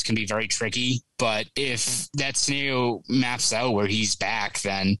injuries can be very tricky. But if that scenario maps out where he's back,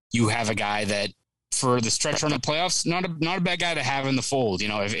 then you have a guy that, for the stretch run of playoffs, not a bad guy to have in the fold,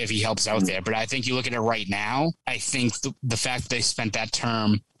 if he helps out there. But I think you look at it right now, I think the fact that they spent that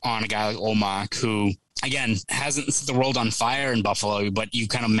term on a guy like Ullmark, who, again, hasn't set the world on fire in Buffalo, but you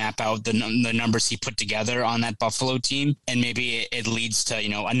kind of map out the numbers he put together on that Buffalo team, and maybe it leads to, a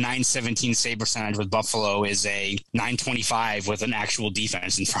 .917 save percentage with Buffalo is a .925 with an actual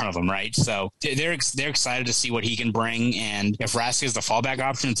defense in front of him, right? So they're excited to see what he can bring, and if Rask is the fallback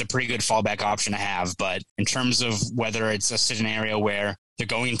option, it's a pretty good fallback option to have. But in terms of whether it's a scenario where they're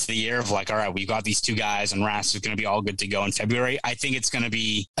going into the year of like, all right, we got these two guys and Rask is going to be all good to go in February, I think it's going to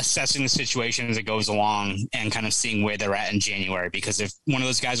be assessing the situation as it goes along and kind of seeing where they're at in January. Because if one of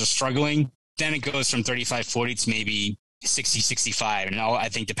those guys are struggling, then it goes from 35-40 to maybe 60-65. And it all, I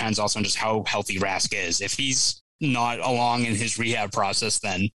think, depends also on just how healthy Rask is. If he's not along in his rehab process,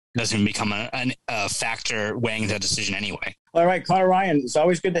 then it doesn't become a factor weighing the decision anyway. All right, Connor Ryan, it's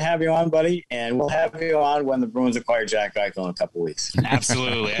always good to have you on, buddy, and we'll have you on when the Bruins acquire Jack Eichel in a couple of weeks.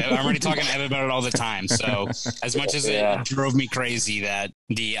 Absolutely. I'm already talking to Evan about it all the time. So as much as it drove me crazy that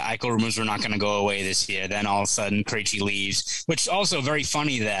the Eichel rumors were not going to go away this year, then all of a sudden Krejci leaves, which is also very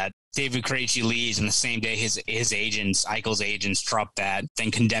funny that David Krejci leaves and the same day his agents, Eichel's agents, drop that,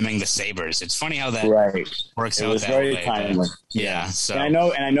 then condemning the Sabres. It's funny how that works out. It was very timely. Yeah. So and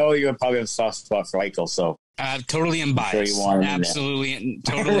I know you would probably have a soft spot for Eichel, so. Totally unbiased. Sure absolutely,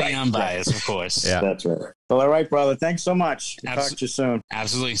 totally right. Unbiased, of course. Yeah, that's right. Well, all right, brother. Thanks so much. Talk to you soon.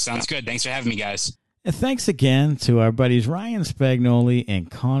 Absolutely. Sounds good. Thanks for having me, guys. And thanks again to our buddies Ryan Spagnoli and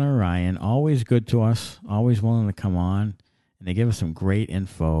Connor Ryan. Always good to us. Always willing to come on. And they give us some great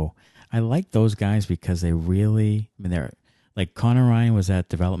info. I like those guys because they really, they're like Connor Ryan was at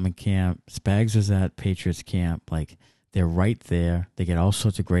development camp. Spags was at Patriots camp. Like, they're right there. They get all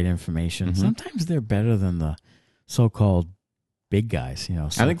sorts of great information. Mm-hmm. Sometimes they're better than the so-called big guys. I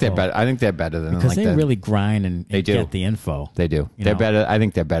think they're better. I think they're better than because they really grind and get the info. They do. They're better. I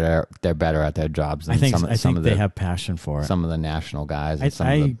think they're better. They're better at their jobs than I think they have passion for it. Some of the national guys.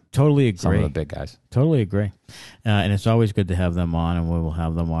 I totally agree. Some of the big guys. Totally agree. And it's always good to have them on, and we will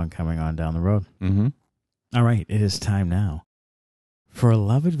have them on coming on down the road. Mm-hmm. All right, it is time now for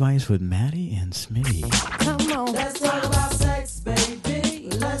Love Advice with Maddie and Smitty. Come on, let's talk about sex, baby.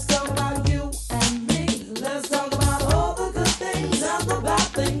 Let's talk about you and me. Let's talk about all the good things and the bad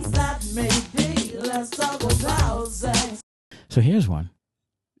things that may be. Let's talk about sex. So here's one.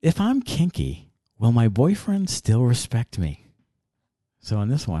 If I'm kinky, will my boyfriend still respect me? So in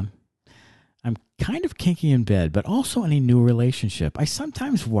this one, I'm kind of kinky in bed, but also in a new relationship. I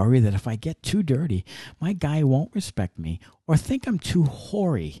sometimes worry that if I get too dirty, my guy won't respect me or think I'm too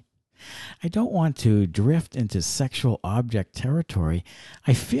hoary. I don't want to drift into sexual object territory.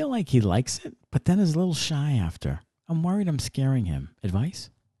 I feel like he likes it, but then is a little shy after. I'm worried I'm scaring him.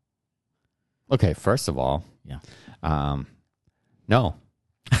 Advice? Okay, first of all, no.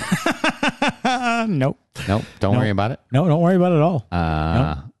 Nope. Nope. Don't worry about it. No, don't worry about it at all.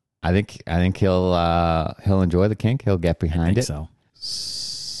 Nope. I think he'll enjoy the kink. He'll get behind it. So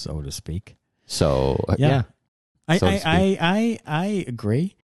to speak. So yeah. I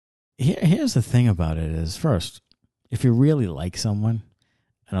agree. Here's the thing about it is, first, if you really like someone,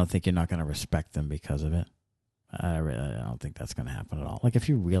 I don't think you're not going to respect them because of it. I don't think that's going to happen at all. Like if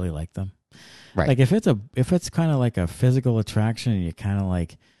you really like them, right? Like if it's kind of like a physical attraction and you're kind of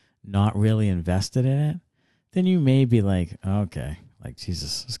like not really invested in it, then you may be like, okay, like,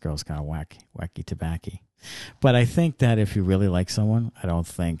 Jesus, this girl's kind of wacky tobacco. But I think that if you really like someone,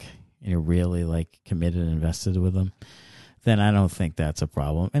 and you're really like committed and invested with them, then I don't think that's a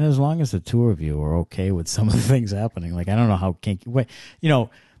problem. And as long as the two of you are okay with some of the things happening, like, I don't know how kinky.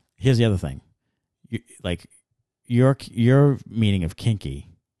 Here's the other thing. Your meaning of kinky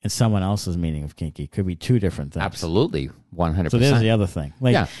and someone else's meaning of kinky could be two different things. Absolutely, 100%. So there's the other thing.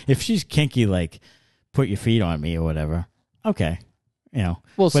 Like, Yeah. if she's kinky, like, put your feet on me or whatever, okay, Well,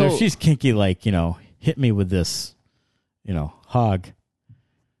 but so- if she's kinky, like, hit me with this, hog,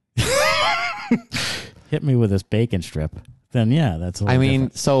 hit me with this bacon strip, then yeah, that's a little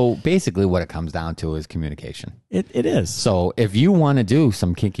different. so basically what it comes down to is communication. It is. So if you want to do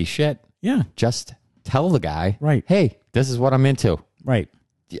some kinky shit, Yeah, just tell the guy, Right. hey, this is what I'm into. right.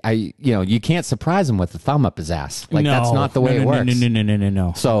 You can't surprise him with the thumb up his ass. Like, that's not the way it works.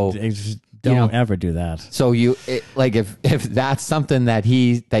 No. So, Just don't ever do that. So if that's something that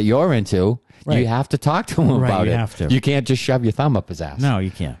you're into, Right. you have to talk to him Right, about you it. have to. You can't just shove your thumb up his ass. No, you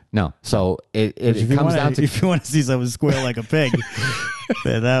can't. No. So it If you comes wanna- down to if you want to see someone squeal like a pig,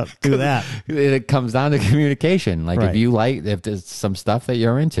 then do that. it comes down to communication. Like, Right. if there's some stuff that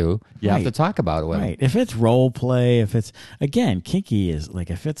you're into, you have Right. to talk about it with him. Right. If it's role play, if it's, again, kinky is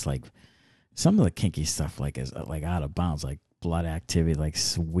like, if it's like some of the kinky stuff, like, is like out of bounds, like blood activity, like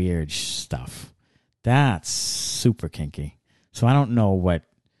weird stuff, that's super kinky. So I don't know what,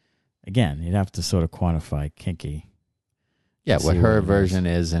 again, you'd have to sort of quantify kinky. Yeah, See what what her it is. version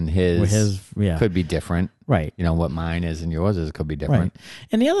is and What his yeah. could be different. Right. What mine is and yours is could be different. Right.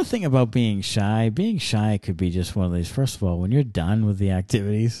 And the other thing about being shy could be just one of these. First of all, when you're done with the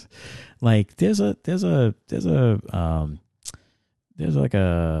activities, like there's like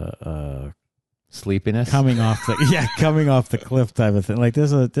a Sleepiness. coming off the cliff type of thing. Like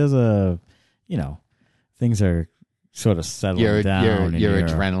there's a things are sort of settling your down. your and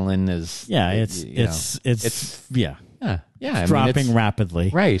adrenaline is it's yeah. I mean, dropping it's- rapidly.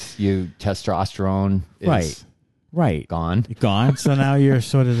 Right. You testosterone is Right. gone. Gone. So now you're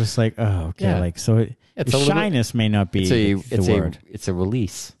sort of just like, oh, okay. Yeah. Like, so It's a little bit- shyness may not be the word. It's a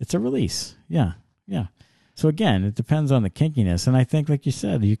release. It's a release. Yeah. Yeah. So again, it depends on the kinkiness. And I think, like you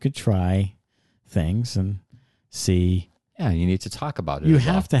said, you could try things and see. Yeah, you need to talk about it. You as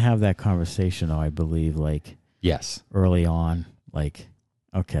well. have to have that conversation, though, I believe, like Yes. early on. Like,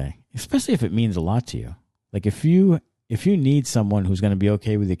 okay. Especially if it means a lot to you. Like if you need someone who's going to be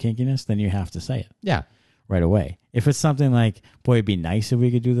okay with your kinkiness, then you have to say it Yeah. right away. If it's something like, boy, it'd be nice if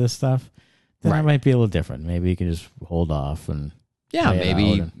we could do this stuff, then Right. it might be a little different. Maybe you can just hold off and Yeah, play it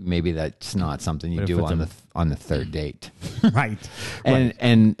maybe out maybe that's not something you But if do it's on the third date. right.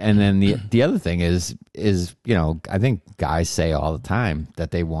 And then the other thing is I think guys say all the time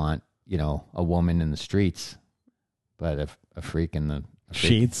that they want a woman in the streets, but a freak in the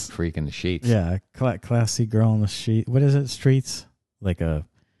Sheets. freak in the sheets. Yeah, classy girl in the street. What is it? Streets? Like a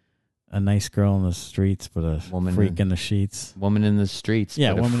nice girl in the streets, but a Woman freak in the sheets. Woman in the streets.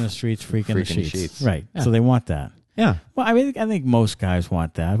 Yeah, but a woman in the streets, freak in the freak in the sheets. sheets. Right. Yeah. So they want that. Yeah. Well, I mean, I think most guys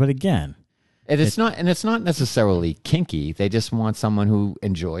want that, but again, It's not necessarily kinky. They just want someone who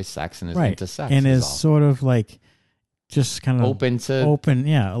enjoys sex and is right, into sex. and is all. sort of like just kind of Open to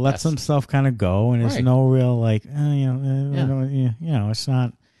yeah, let Yes. some stuff kind of go, and there's Right. no real like, it's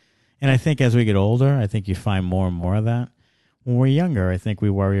not. And I think as we get older, I think you find more and more of that. When we're younger, I think we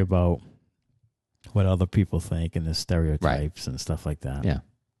worry about what other people think and the stereotypes and stuff like that. Yeah.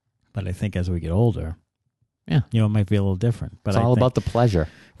 But I think as we get older, Yeah. it might be a little different. But It's I all think- about the pleasure.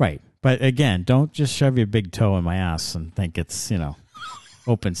 right. But again, don't just shove your big toe in my ass and think it's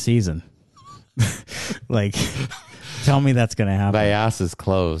open season. Like, tell me that's gonna happen. My ass is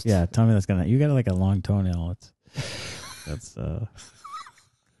closed. Yeah, tell me that's gonna. You got like a long toenail. That's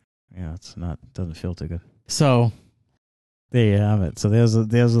it's not. Doesn't feel too good. So there you have it. So there's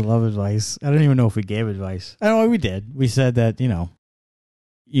a love advice. I don't even know if we gave advice. I know we did. We said that you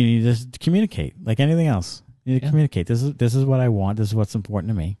need to communicate like anything else. You need to communicate. This is what I want. This is what's important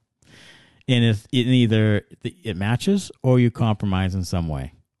to me. And if either it matches or you compromise in some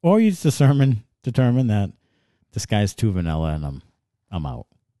way, or you determine that this guy's too vanilla and I'm out.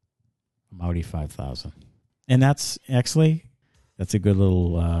 I'm Audi 5000. And that's actually a good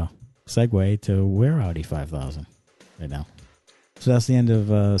little segue to we're Audi 5000 right now. So that's the end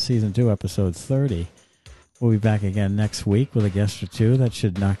of season 2, episode 30. We'll be back again next week with a guest or two that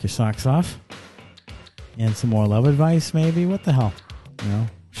should knock your socks off. And some more love advice, maybe. What the hell?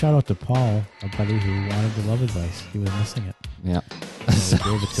 Shout out to Paul, our buddy who wanted the love advice. He was missing it. Yeah. So we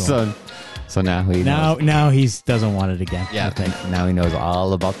gave it to him. So now he knows. Now he doesn't want it again. Yeah. I think. Now he knows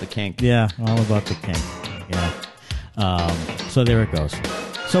all about the kink. Yeah, all about the kink. Yeah. So there it goes.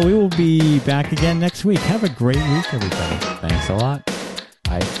 So we will be back again next week. Have a great week, everybody. Thanks a lot.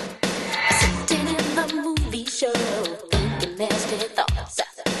 Bye.